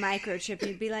piece of a microchip and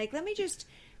you'd be like, let me just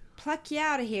pluck you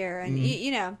out of here. And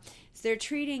you know, so they're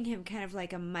treating him kind of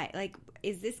like a like,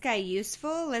 is this guy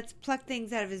useful? Let's pluck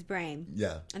things out of his brain.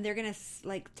 Yeah. And they're gonna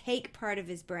like take part of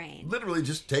his brain. Literally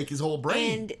just take his whole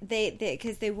brain. And they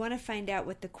because they want to find out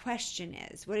what the question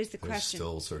is. What is the They're question?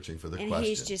 still searching for the And question.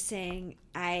 he's just saying,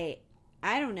 I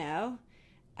don't know.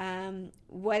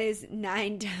 What is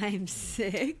 9 times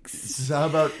 6? So how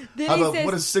about Then he says-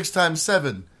 what is 6 times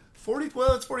 7? 40.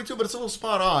 Well, it's 42, but it's a little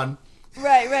spot on.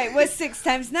 Right. What's 6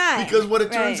 times 9? Because what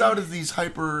it turns Right. out is these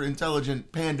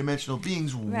hyper-intelligent, pan-dimensional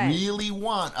beings really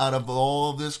want out of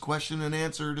all of this question and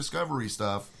answer discovery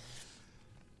stuff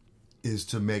is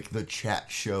to make the chat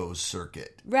show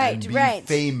circuit. Right, and be right.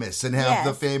 famous and have Yes.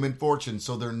 the fame and fortune.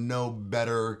 So they're no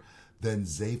better than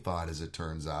Zaphod, as it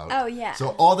turns out. Oh, yeah. So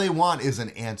all they want is an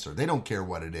answer. They don't care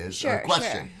what it is. Sure, or a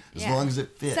question. sure. As Yeah. long as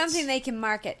it fits. Something they can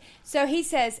market. So he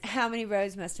says, how many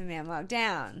roads must a man walk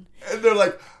down? And they're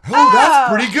like, that's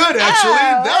pretty good, actually.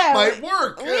 that yeah, might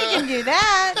work. We can do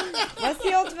that. What's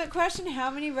the ultimate question? How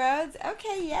many roads?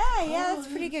 Okay, yeah, that's a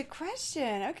pretty good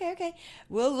question. Okay.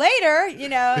 Well, later, you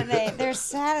know, and they're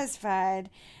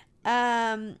satisfied.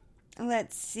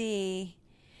 Let's see.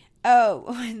 Oh,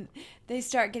 when they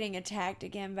start getting attacked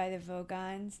again by the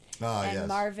Vogons, and yes.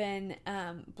 Marvin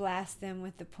blasts them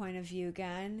with the point of view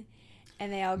gun,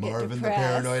 and they all get Marvin, the depressed.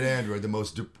 paranoid android, the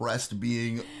most depressed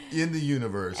being in the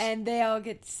universe. And they all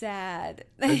get sad.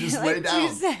 They just like, lay down.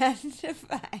 Too sad to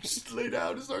fight. Just lay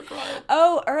down and start crying.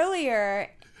 Oh,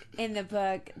 earlier in the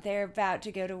book, they're about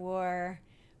to go to war,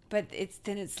 but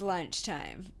it's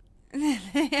lunchtime.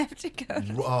 They have to go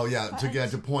to Oh, yeah,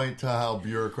 to point to how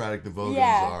bureaucratic the Vogons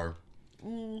Yeah. are.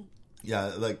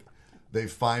 Yeah, like,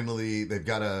 they've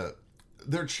got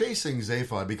they're chasing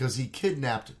Zaphod because he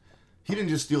didn't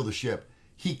just steal the ship,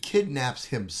 he kidnaps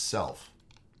himself.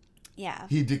 Yeah.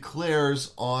 He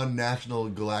declares on National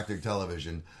Galactic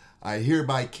Television, I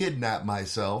hereby kidnap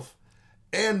myself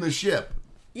and the ship.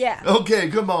 Yeah. Okay,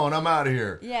 come on, I'm out of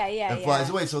here. Yeah. And flies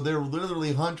away. So they're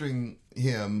literally hunting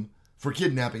him for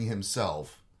kidnapping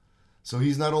himself. So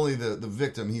he's not only the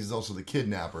victim, he's also the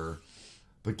kidnapper.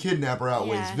 But kidnapper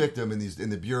outweighs victim in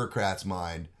the bureaucrat's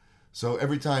mind. So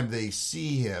every time they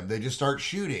see him, they just start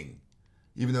shooting,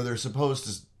 even though they're supposed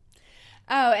to.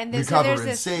 Oh, and recover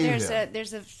and save him.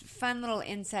 there's a fun little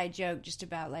inside joke just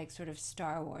about like sort of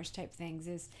Star Wars type things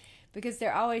is because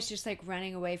they're always just like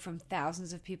running away from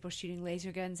thousands of people shooting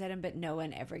laser guns at them, but no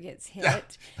one ever gets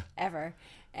hit ever,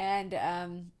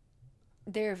 and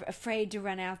they're afraid to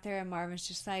run out there. And Marvin's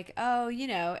just like, oh, you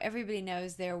know, everybody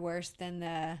knows they're worse than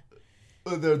the.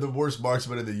 They're the worst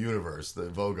marksmen in the universe, the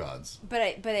Vogons.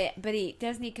 But he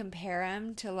doesn't he compare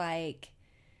him to like.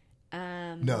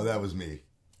 No, that was me.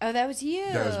 Oh, that was you.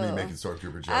 That was me making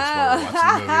Stormtrooper jokes while we were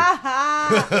watching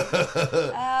the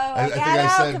movie. I think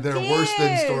I said they're worse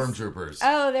than Stormtroopers.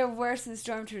 Oh, they're worse than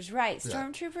Stormtroopers. Right.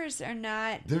 Stormtroopers are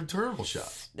not... They're terrible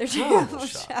shots. They're terrible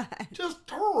shots. Just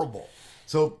terrible.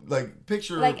 So, like,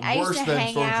 picture Like, I used worse to than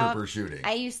hang Stormtrooper out, shooting.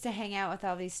 I used to hang out with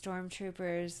all these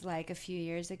Stormtroopers, like, a few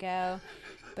years ago.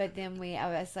 But then I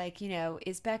was like, you know,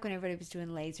 it's back when everybody was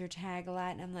doing laser tag a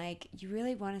lot. And I'm like, you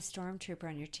really want a Stormtrooper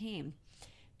on your team.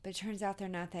 But it turns out they're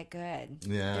not that good.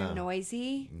 Yeah. They're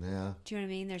noisy. Yeah. Do you know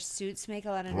what I mean? Their suits make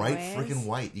a lot of Bright noise. freaking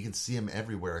white. You can see them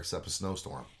everywhere except a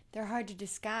snowstorm. They're hard to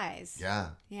disguise. Yeah.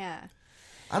 Yeah.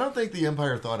 I don't think the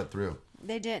Empire thought it through.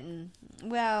 They didn't.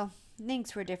 Well,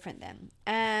 things were different then.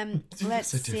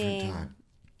 Let's It's a different see.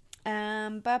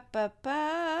 time.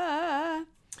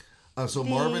 So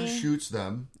Marvin shoots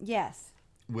them Yes.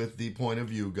 with the point of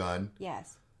view gun.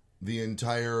 Yes. The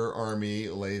entire army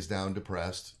lays down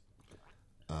depressed.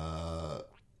 The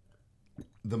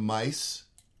mice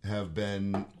have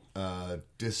been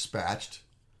dispatched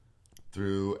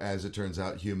through, as it turns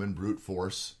out, human brute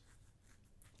force.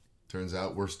 Turns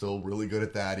out we're still really good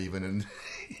at that, even in,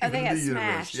 They got the universe.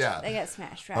 smashed. Yeah, They got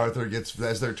smashed, right? Arthur gets,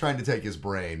 as they're trying to take his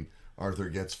brain, Arthur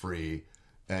gets free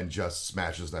and just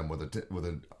smashes them with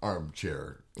an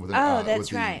armchair.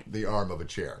 That's right. The arm of a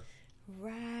chair.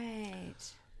 Right.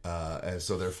 And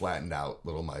so they're flattened out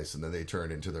little mice, and then they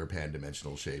turn into their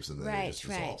pan-dimensional shapes, and then they just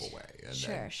dissolve away. And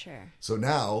Sure. So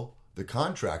now the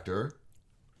contractor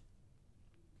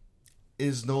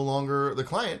is no longer, the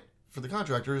client for the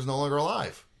contractor is no longer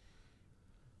alive.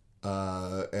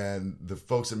 And the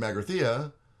folks at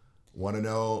Magrathea want to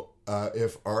know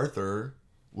if Arthur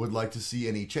would like to see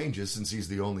any changes, since he was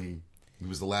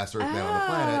the last Earthman on the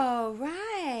planet. Oh,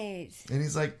 right. And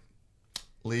he's like,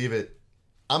 leave it.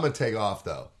 I'm going to take off,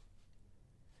 though.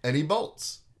 And he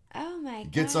bolts. Oh, my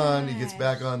God. He gets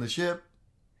back on the ship.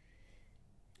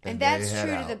 And that's they head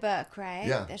true out. to the book, right?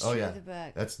 Yeah. That's true to the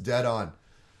book. That's dead on.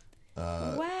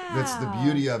 Wow. That's the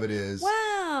beauty of it is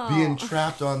being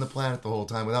trapped on the planet the whole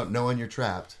time without knowing you're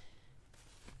trapped.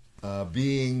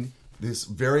 Being this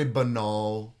very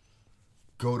banal,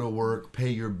 go to work, pay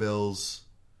your bills,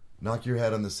 knock your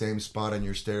head on the same spot on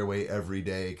your stairway every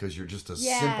day because you're just a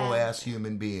simple-ass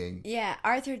human being. Yeah.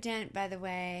 Arthur Dent, by the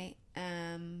way,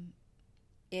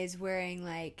 is wearing,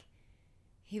 like,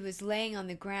 he was laying on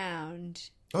the ground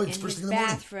Oh, it's in first his thing in the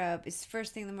morning. bathrobe. It's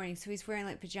first thing in the morning. So he's wearing,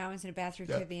 like, pajamas and a bathrobe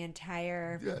through the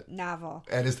entire novel.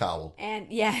 And his towel.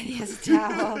 And, yeah, he has a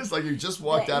towel. It's like you just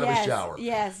walked out of a shower.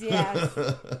 Yes.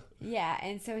 Yeah,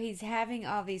 and so he's having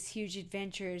all these huge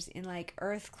adventures in, like,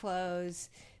 earth clothes,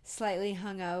 slightly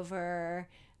hungover.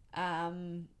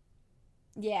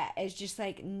 Yeah, it's just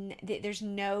like there's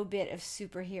no bit of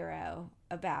superhero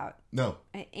about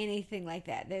anything like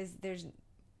that. There's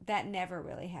that never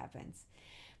really happens.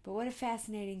 But what a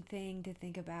fascinating thing to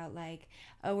think about, like,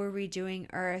 oh, we're redoing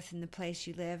Earth and the place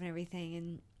you live and everything,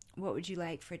 and what would you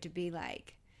like for it to be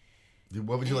like?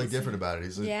 What would you like different about it?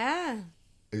 He's like,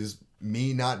 is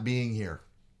me not being here.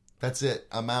 That's it.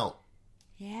 I'm out.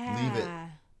 Yeah. Leave it.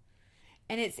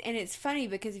 And it's funny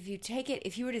because if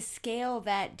you were to scale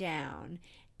that down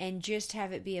and just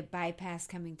have it be a bypass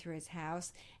coming through his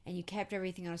house, and you kept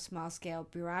everything on a small scale,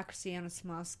 bureaucracy on a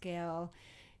small scale,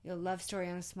 love story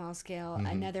on a small scale,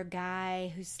 another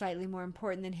guy who's slightly more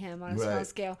important than him on a small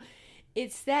scale.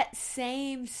 It's that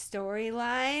same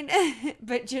storyline,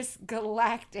 but just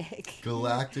galactic.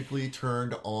 Galactically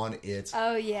turned on its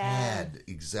head.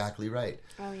 Exactly right.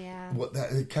 Oh, yeah.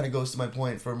 It kind of goes to my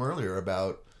point from earlier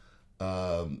about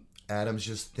Adam's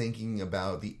just thinking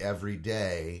about the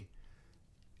everyday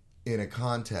in a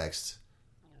context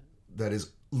that is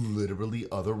literally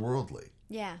otherworldly.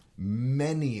 Yeah.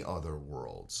 Many other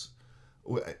worlds.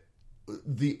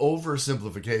 The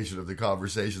oversimplification of the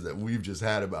conversation that we've just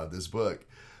had about this book,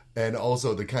 and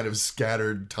also the kind of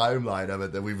scattered timeline of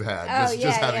it that we've had,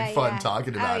 just having fun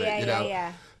talking about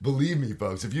it. Believe me,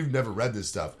 folks, if you've never read this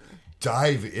stuff,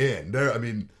 dive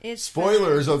in. It's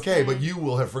spoilers, okay, but you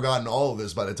will have forgotten all of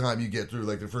this by the time you get through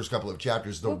like the first couple of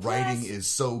chapters. The writing is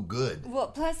so good. Well,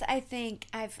 plus I think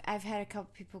I've had a couple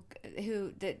people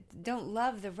that don't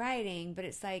love the writing, but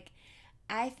it's like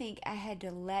I think I had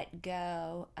to let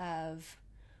go of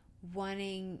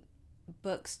wanting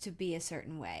books to be a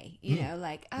certain way. You know,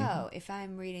 like, if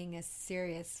I'm reading a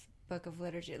serious book of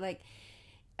literature, like,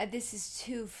 this is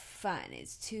too fun.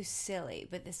 It's too silly.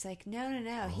 But it's like,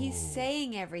 no. He's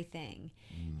saying everything.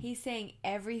 He's saying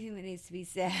everything that needs to be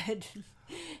said.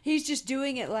 He's just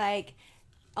doing it like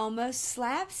almost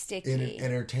slapsticky. In an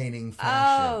entertaining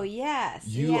fashion. Oh, yes.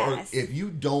 If you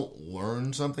don't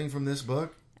learn something from this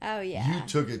book, you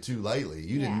took it too lightly.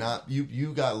 You did not.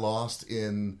 You got lost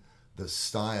in the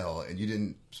style, and you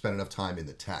didn't spend enough time in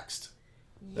the text.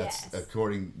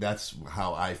 That's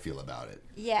how I feel about it.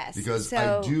 Yes. Because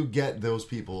I do get those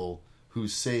people who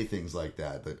say things like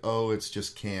that, it's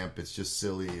just camp, it's just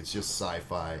silly, it's just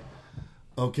sci-fi.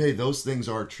 Okay, those things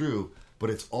are true, but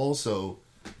it's also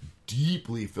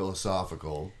deeply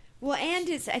philosophical. Well, and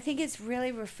I think it's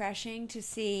really refreshing to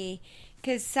see,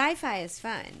 because sci-fi is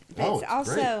fun, but it's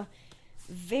also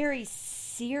very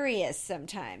serious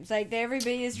sometimes. Like,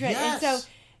 everybody is ready. Yes. And so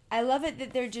I love it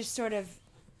that they're just sort of,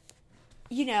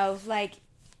 like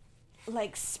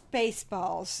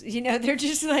Spaceballs. They're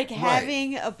just like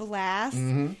having a blast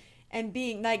and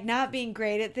being like not being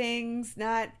great at things,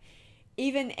 not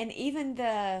even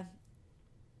the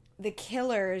the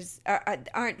killers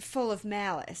aren't full of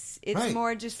malice. It's Right.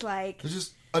 more just like There's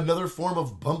just another form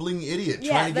of bumbling idiot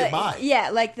trying to get by. Yeah,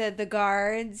 like the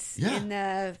guards Yeah. in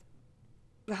the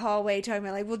hallway talking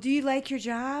about like, well, do you like your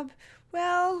job?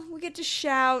 Well, we get to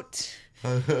shout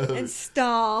and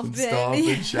stomp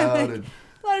and shout and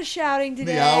a lot of shouting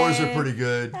today. the hours are pretty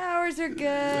good. Hours are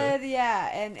good, yeah,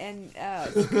 and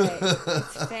it's great.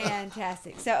 It's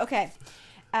fantastic. So okay,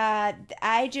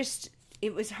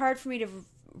 it was hard for me to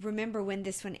remember when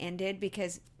this one ended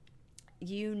because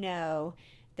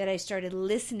that I started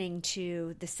listening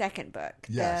to the second book,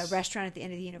 Yes. The Restaurant at the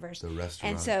End of the Universe. The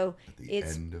restaurant and so at the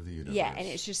end of the universe. Yeah, and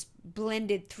it's just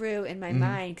blended through in my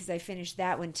mind because I finished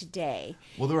that one today.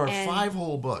 Well, there are And 5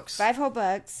 whole books. 5 whole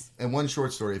books. And 1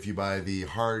 short story if you buy the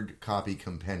hard copy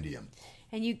compendium.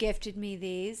 And you gifted me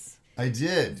these. I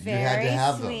did. Very you had to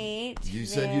have sweet. them. You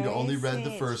said you'd Very only read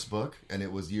the sweet. first book, and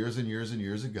it was years and years and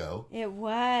years ago. It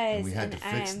was. And we had to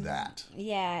fix that.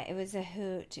 Yeah, it was a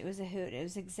hoot. It was a hoot. It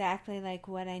was exactly like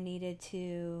what I needed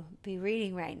to be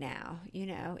reading right now.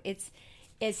 It's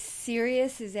as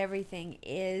serious as everything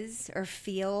is or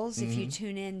feels if you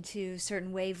tune into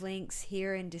certain wavelengths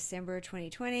here in December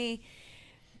 2020.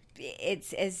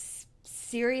 It's as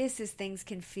serious as things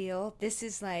can feel. This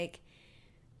is like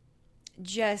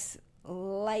just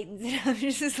lightens it up.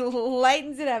 Just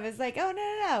lightens it up. It's like, oh,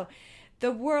 no.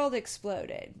 The world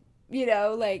exploded.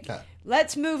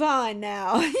 Let's move on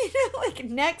now. Like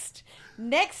next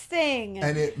thing.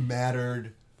 And it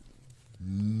mattered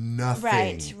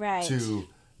nothing Right. to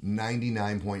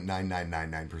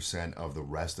 99.9999% of the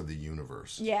rest of the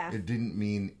universe. Yeah. It didn't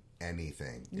mean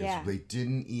anything. Yeah. They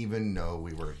didn't even know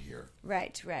we were here.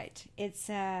 Right. It's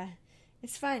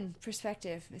fun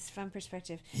perspective. It's fun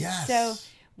perspective. Yes. So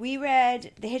we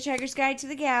read The Hitchhiker's Guide to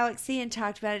the Galaxy and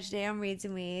talked about it today on Reads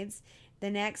and Weeds. The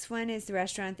next one is The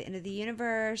Restaurant at the End of the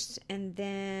Universe, and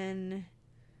then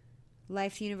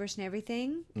Life, the Universe, and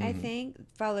Everything, I think,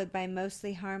 followed by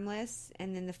Mostly Harmless,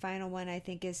 and then the final one, I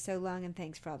think, is So Long and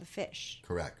Thanks for All the Fish.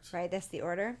 Correct. Right? That's the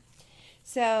order.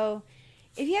 So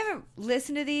if you haven't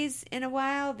listened to these in a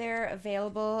while, they're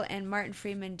available, and Martin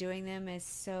Freeman doing them is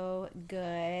so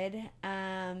good.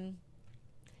 And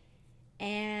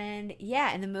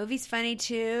the movie's funny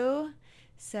too.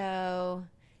 So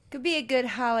could be a good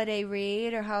holiday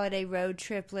read or holiday road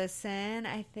trip listen,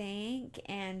 I think.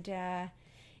 And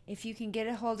if you can get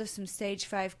a hold of some Stage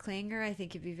 5 Klinger, I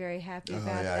think you'd be very happy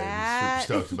about that. I'm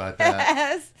super stoked about that.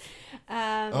 Yes.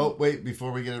 Oh, wait,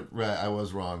 before we get it right, I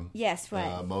was wrong. Yes,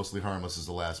 what? Mostly Harmless is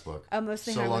the last book. Oh,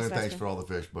 Mostly So Harmless. Long and last Thanks one. for All the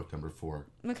Fish, book number 4.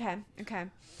 Okay.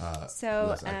 So,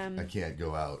 Listen, I can't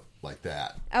go out like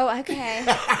that. oh, okay.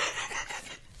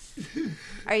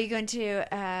 Are you going to,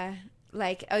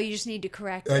 you just need to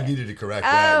correct it? I needed to correct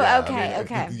that. Oh, yeah. okay,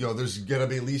 okay. There's gonna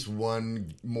be at least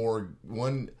one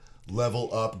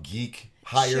level up geek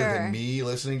higher Sure. than me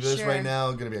listening to this Sure. right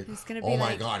now. Gonna be like, Who's gonna be oh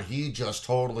my like- god, he just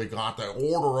totally got the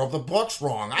order of the books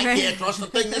wrong. I can't trust the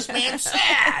thing this man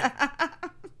said.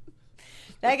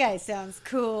 That guy sounds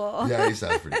cool. Yeah, he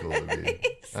sounds pretty cool to me.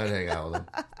 I'd hang out with him,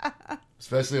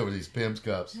 especially over these Pim's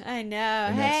cups. I know.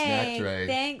 And that snack Hey, tray.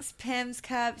 thanks Pim's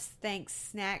Cups. Thanks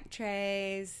Snack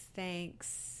Trays.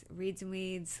 Thanks Reads and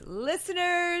Weeds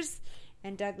listeners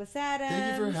and Douglas Adams.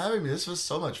 Thank you for having me. This was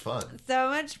so much fun. So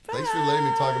much fun. Thanks for letting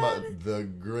me talk about the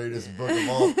greatest book of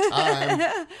all time.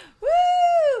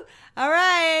 Woo! All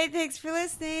right. Thanks for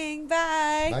listening.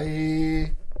 Bye.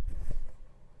 Bye.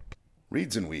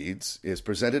 Reads and Weeds is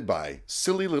presented by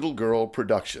Silly Little Girl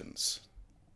Productions.